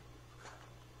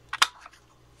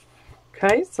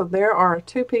 Okay, so there are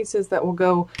two pieces that will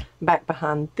go back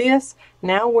behind this.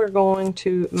 Now we're going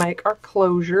to make our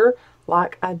closure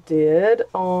like I did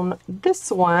on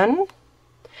this one.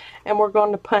 And we're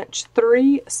going to punch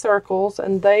 3 circles,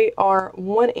 and they are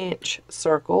 1-inch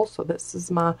circles. So this is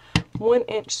my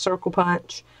 1-inch circle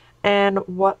punch. And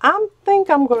what I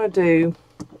think I'm going to do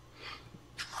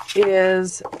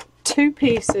is 2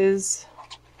 pieces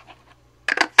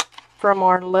from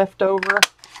our leftover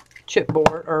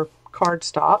chipboard or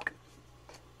cardstock,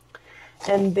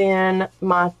 and then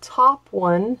my top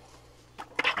one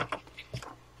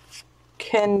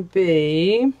can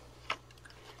be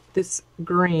this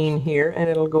green here, and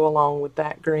it'll go along with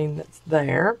that green that's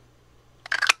there.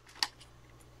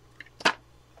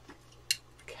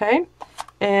 Okay,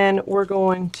 and we're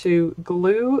going to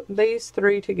glue these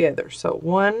 3 together. So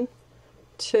 1,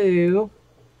 2,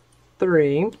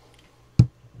 3,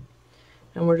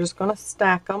 and we're just going to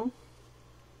stack them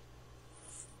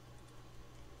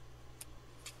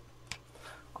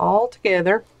all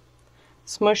together.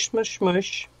 Smush, smush,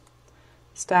 smush.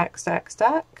 Stack, stack,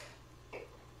 stack.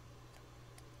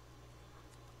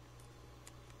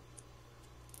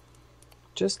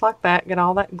 Just like that. Get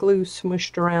all that glue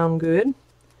smushed around good.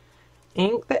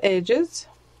 Ink the edges.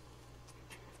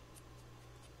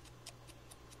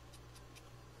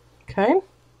 Okay.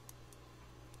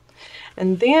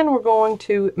 And then we're going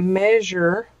to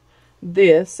measure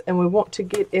this, and we want to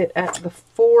get it at the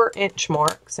 4-inch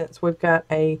mark since we've got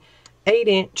a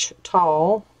 8-inch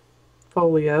tall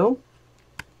folio.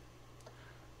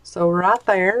 So right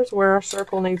there is where our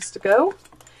circle needs to go.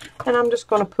 And I'm just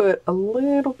going to put a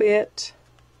little bit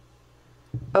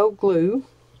of glue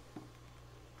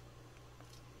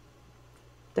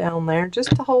down there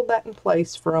just to hold that in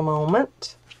place for a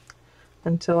moment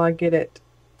until I get it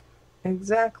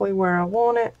exactly where I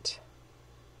want it.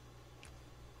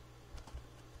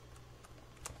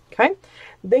 Okay,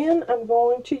 then I'm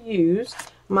going to use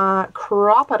my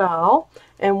crocodile,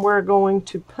 and we're going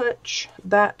to punch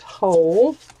that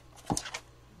hole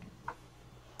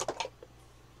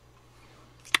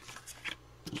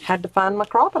had to find my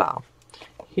crocodile.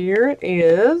 Here it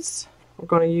is. We're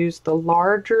going to use the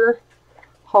larger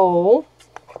hole,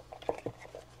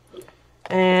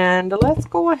 and let's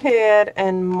go ahead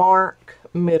and mark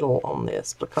middle on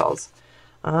this because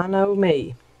I know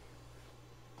me.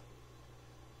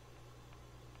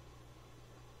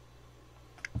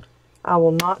 I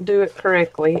will not do it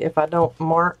correctly if I don't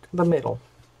mark the middle.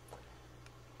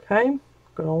 Okay, I'm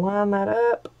going to line that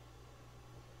up.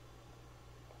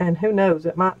 And who knows,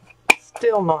 it might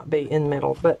still not be in the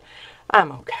middle, but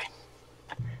I'm okay.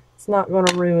 It's not going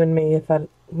to ruin me if I'm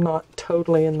not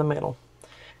totally in the middle.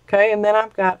 Okay, and then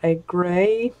I've got a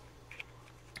gray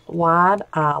wide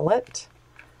eyelet.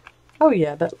 Oh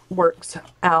yeah, that works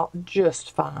out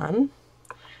just fine.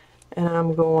 And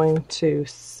I'm going to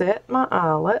set my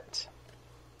eyelet.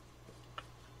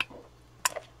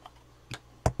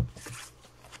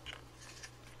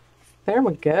 There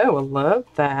we go. I love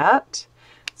that.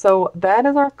 So that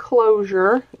is our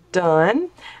closure done.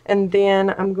 And then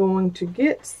I'm going to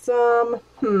get some,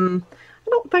 I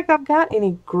don't think I've got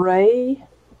any gray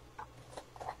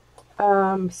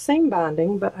seam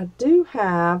binding, but I do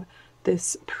have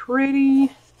this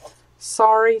pretty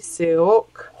sari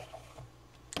silk.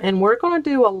 And we're going to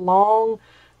do a long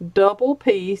double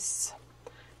piece.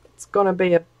 It's going to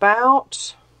be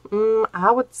about,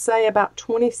 I would say about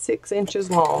 26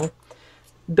 inches long,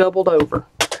 doubled over,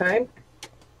 okay?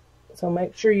 So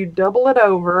make sure you double it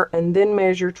over and then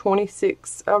measure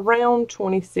around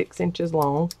 26 inches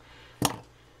long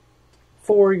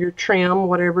for your trim,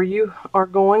 whatever you are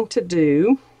going to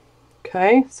do.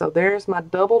 Okay, so there's my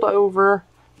doubled over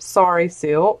sari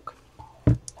silk.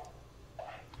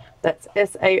 That's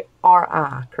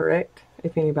S-A-R-I, correct?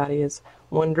 If anybody is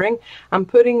wondering. I'm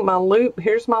putting my loop,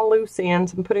 here's my loose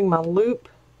ends. I'm putting my loop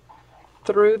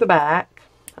through the back,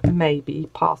 maybe,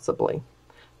 possibly.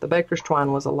 The baker's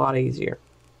twine was a lot easier.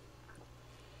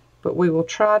 But we will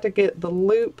try to get the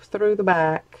loop through the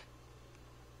back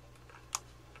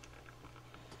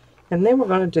And then we're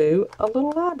going to do a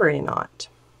little library knot.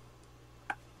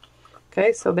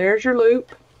 Okay, so there's your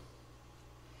loop.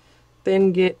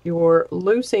 Then get your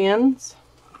loose ends,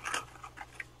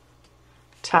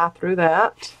 tie through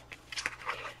that,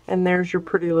 and there's your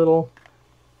pretty little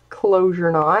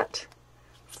closure knot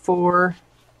for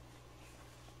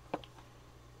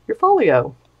your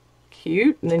folio.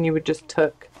 Cute. And then you would just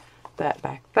tuck that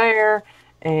back there,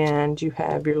 and you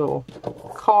have your little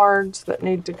cards that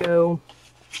need to go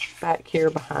back here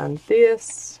behind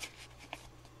this.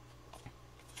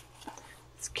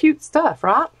 It's cute stuff,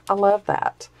 right? I love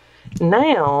that.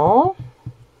 Now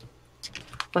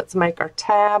let's make our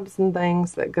tabs and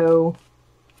things that go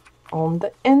on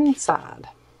the inside.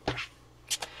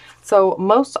 So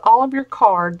most all of your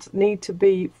cards need to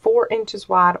be 4 inches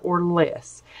wide or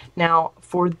less. Now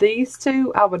for these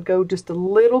two, I would go just a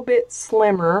little bit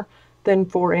slimmer than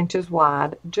 4 inches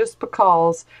wide, just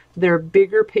because they're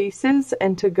bigger pieces,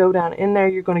 and to go down in there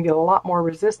you're going to get a lot more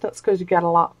resistance because you got a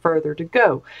lot further to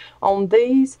go. On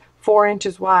these, 4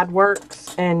 inches wide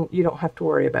works and you don't have to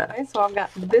worry about it. So I've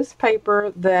got this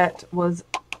paper that was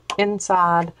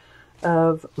inside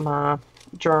of my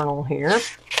journal here,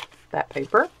 that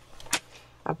paper.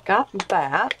 I've got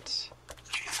that,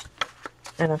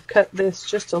 and I've cut this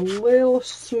just a little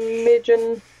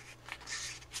smidgen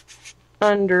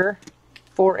under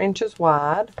 4 inches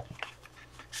wide,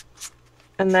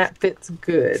 and that fits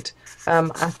good.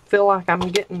 I feel like I'm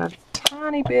getting a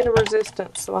tiny bit of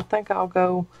resistance, so I think I'll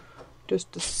go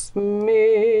just a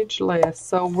smidge less.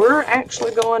 So we're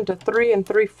actually going to 3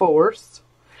 3/4,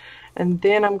 and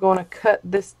then I'm going to cut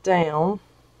this down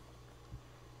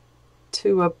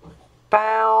to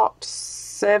about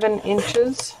 7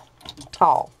 inches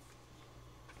tall.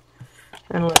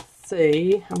 And let's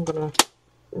see, I'm going to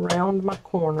round my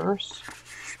corners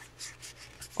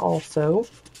also.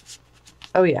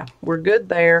 Oh yeah, we're good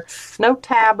there. No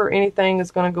tab or anything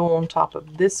is going to go on top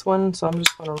of this one, so I'm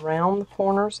just going to round the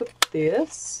corners of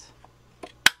this.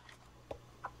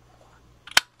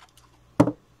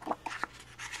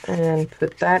 And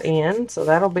put that in, so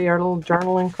that'll be our little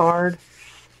journaling card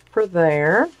for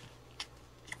there.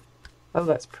 Oh,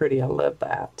 that's pretty. I love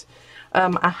that.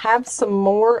 I have some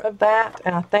more of that,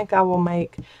 and I think I will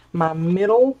make my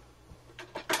middle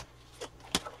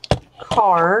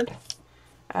card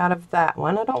out of that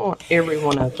one. I don't want every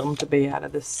one of them to be out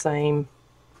of the same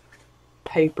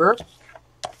paper,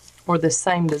 or the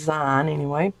same design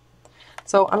anyway.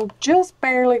 So I'm just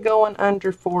barely going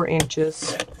under 4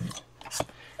 inches,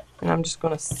 and I'm just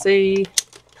going to see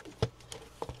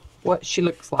what she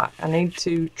looks like. I need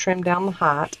to trim down the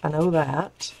height, I know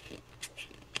that.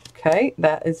 Okay,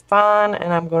 that is fine,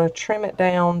 and I'm going to trim it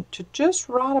down to just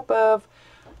right above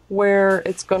where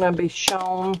it's going to be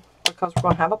shown, because we're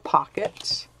going to have a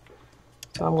pocket.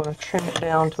 So I'm going to trim it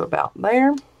down to about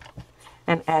there,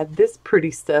 and add this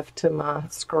pretty stuff to my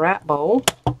scrap bowl.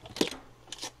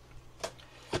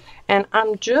 And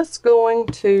I'm just going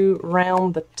to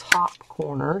round the top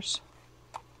corners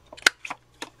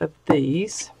of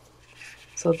these.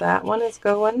 So that one is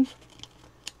going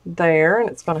there, and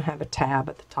it's going to have a tab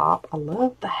at the top. I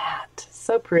love that.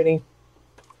 So pretty.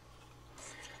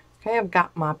 Okay, I've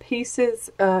got my pieces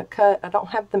cut. I don't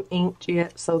have them inked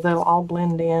yet, so they'll all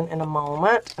blend in a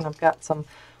moment. And I've got some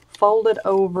folded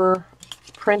over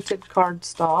printed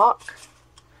cardstock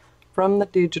from the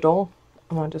digital.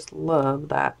 And I just love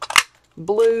that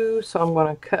blue, so I'm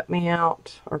going to cut me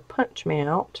out, or punch me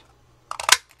out,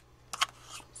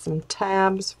 some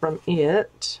tabs from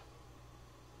it.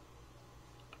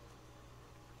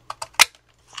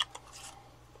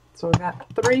 So I've got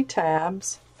 3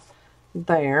 tabs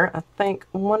there. I think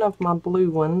one of my blue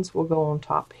ones will go on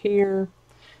top here,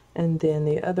 and then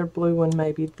the other blue one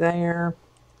maybe there.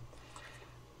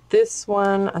 This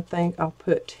one I think I'll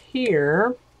put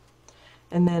here,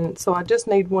 and then so I just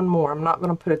need one more. I'm not going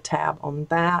to put a tab on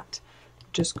that. I'm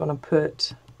just going to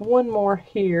put one more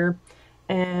here,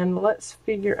 and let's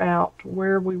figure out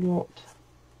where we want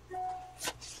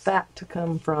that to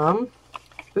come from.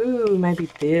 Ooh, maybe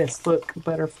this. Look,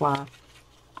 butterfly.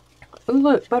 Ooh,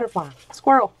 look, butterfly.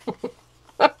 Squirrel.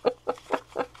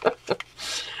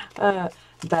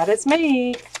 That is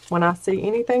me when I see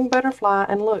anything butterfly.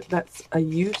 And look, that's a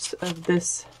use of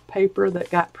this paper that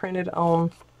got printed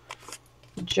on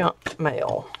junk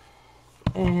mail.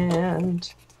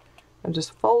 And I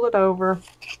just fold it over,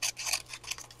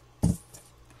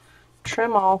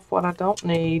 trim off what I don't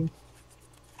need,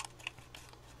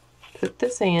 put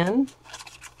this in,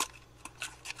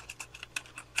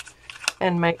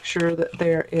 and make sure that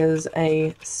there is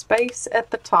a space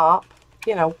at the top.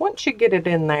 You know, once you get it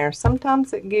in there,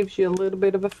 sometimes it gives you a little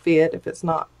bit of a fit if it's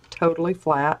not totally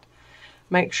flat.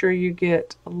 Make sure you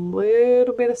get a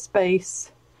little bit of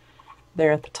space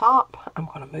there at the top. I'm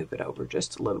going to move it over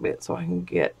just a little bit so I can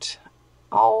get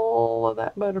all of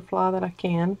that butterfly that I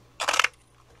can.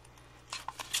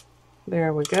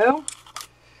 There we go.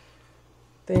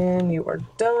 Then you are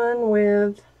done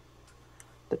with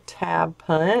the tab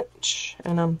punch,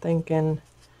 and I'm thinking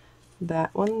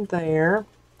that one there.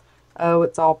 Oh,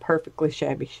 it's all perfectly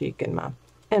shabby chic in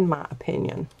my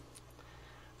opinion.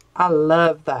 I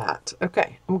love that.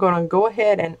 Okay, I'm going to go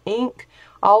ahead and ink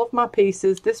all of my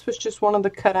pieces. This was just one of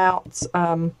the cutouts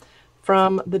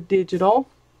from the digital,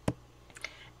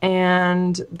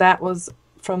 and that was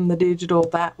from the digital.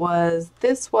 That was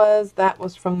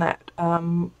from that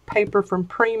paper from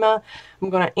Prima. I'm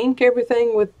going to ink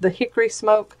everything with the hickory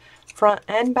smoke front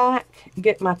and back,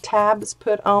 get my tabs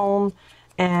put on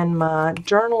and my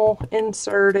journal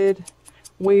inserted.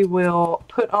 We will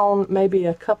put on maybe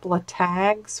a couple of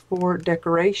tags for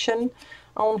decoration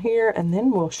on here, and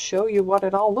then we'll show you what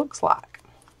it all looks like.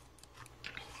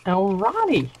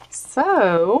 Alrighty,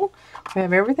 so we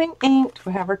have everything inked,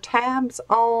 we have our tabs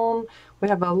on, we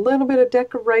have a little bit of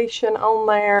decoration on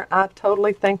there. I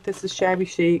totally think this is shabby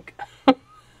chic.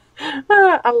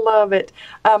 I love it.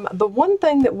 The one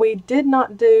thing that we did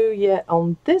not do yet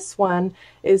on this one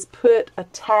is put a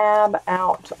tab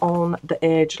out on the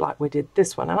edge like we did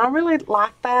this one, and I really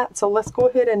like that, so let's go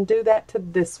ahead and do that to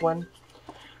this one.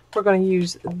 We're going to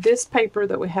use this paper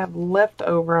that we have left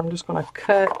over. I'm just going to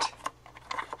cut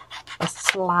a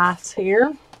slice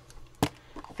here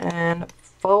and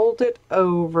fold it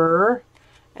over,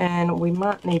 and we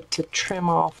might need to trim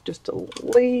off just at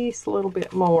least a little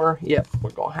bit more. Yep, we're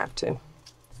going to have to.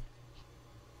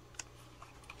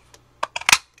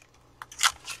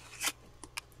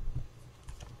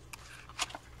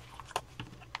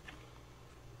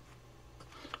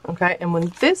 Okay, and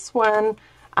when this one,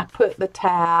 I put the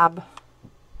tab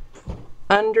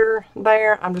under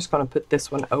there, I'm just going to put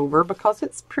this one over because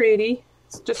it's pretty.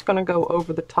 It's just going to go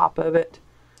over the top of it,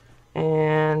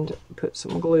 and put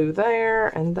some glue there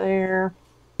and there,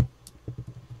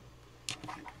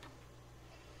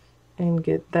 and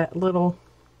get that little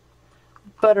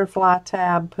butterfly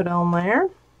tab put on there.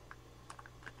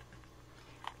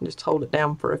 Just hold it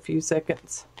down for a few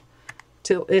seconds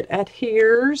till it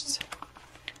adheres,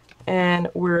 and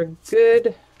we're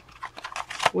good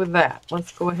with that.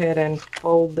 Let's go ahead and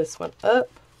fold this one up,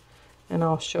 and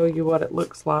I'll show you what it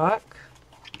looks like.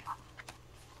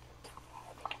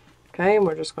 Okay, and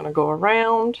we're just going to go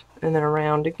around and then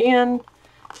around again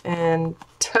and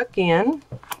tuck in,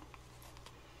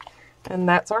 and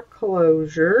that's our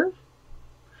closure.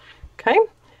 Okay,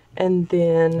 and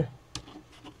then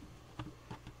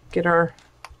get our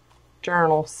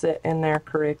journal set in there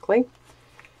correctly.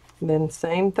 And then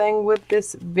same thing with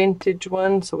this vintage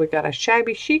one. So we got a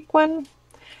shabby chic one,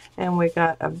 and we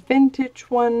got a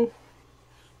vintage one,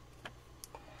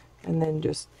 and then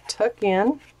just tuck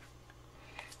in.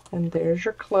 And there's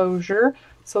your closure.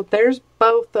 So there's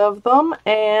both of them,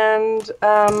 and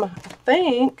I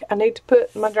think I need to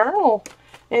put my journal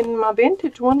in my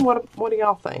vintage one. What do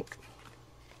y'all think?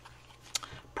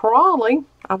 Probably.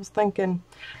 I was thinking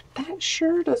that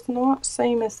sure does not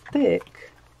seem as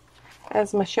thick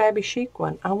as my shabby chic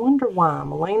one. I wonder why,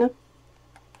 Melina.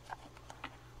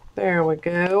 There we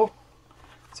go.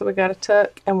 So we got a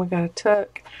tuck and we got a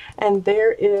tuck, and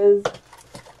there is.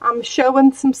 I'm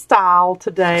showing some style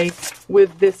today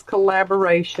with this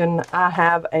collaboration. I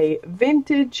have a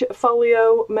vintage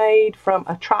folio made from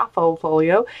a TRIFOLD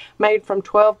folio made from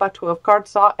 12 by 12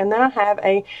 cardstock, and then I have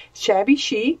a shabby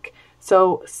chic.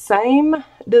 So same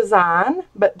design,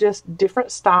 but just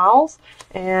different styles,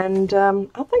 and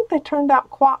I think they turned out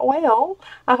quite well.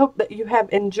 I hope that you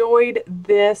have enjoyed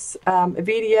this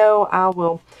video. I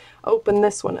will open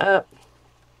this one up,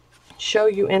 show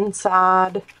you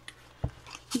inside.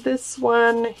 This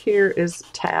one here is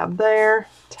tab there,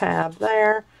 tab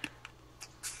there,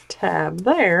 tab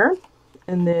there,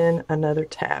 and then another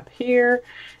tab here,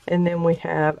 and then we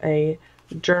have a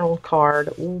journal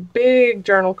card, big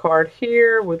journal card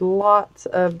here with lots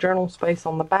of journal space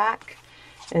on the back,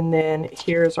 and then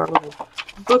here's our little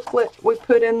booklet we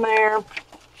put in there.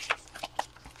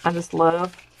 I just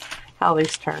love how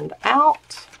these turned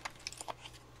out,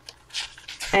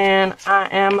 and I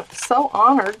am so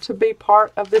honored to be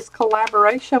part of this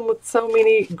collaboration with so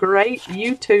many great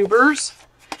YouTubers,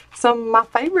 some of my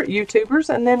favorite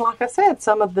YouTubers, and then like I said,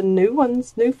 some of the new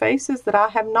ones, new faces that I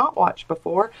have not watched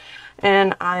before.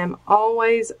 And I am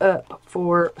always up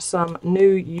for some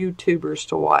new YouTubers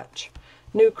to watch.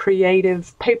 New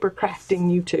creative paper crafting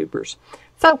YouTubers.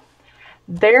 So,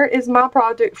 there is my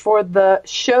project for the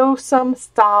Show Some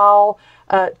Style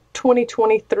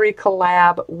 2023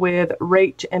 collab with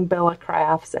Rach and Bella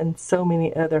Crafts and so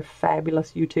many other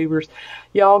fabulous YouTubers.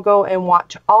 Y'all go and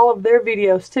watch all of their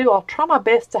videos too. I'll try my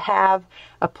best to have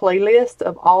a playlist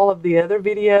of all of the other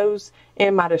videos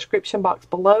in my description box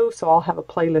below, so I'll have a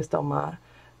playlist on my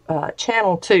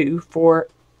channel too for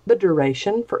the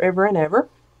duration, forever and ever.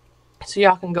 So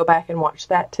y'all can go back and watch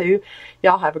that too.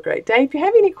 Y'all have a great day. If you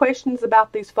have any questions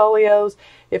about these folios,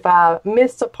 if I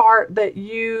missed a part that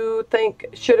you think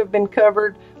should have been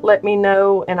covered, let me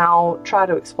know and I'll try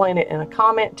to explain it in a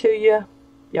comment to you.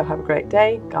 Y'all have a great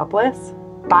day. God bless.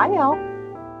 Bye y'all.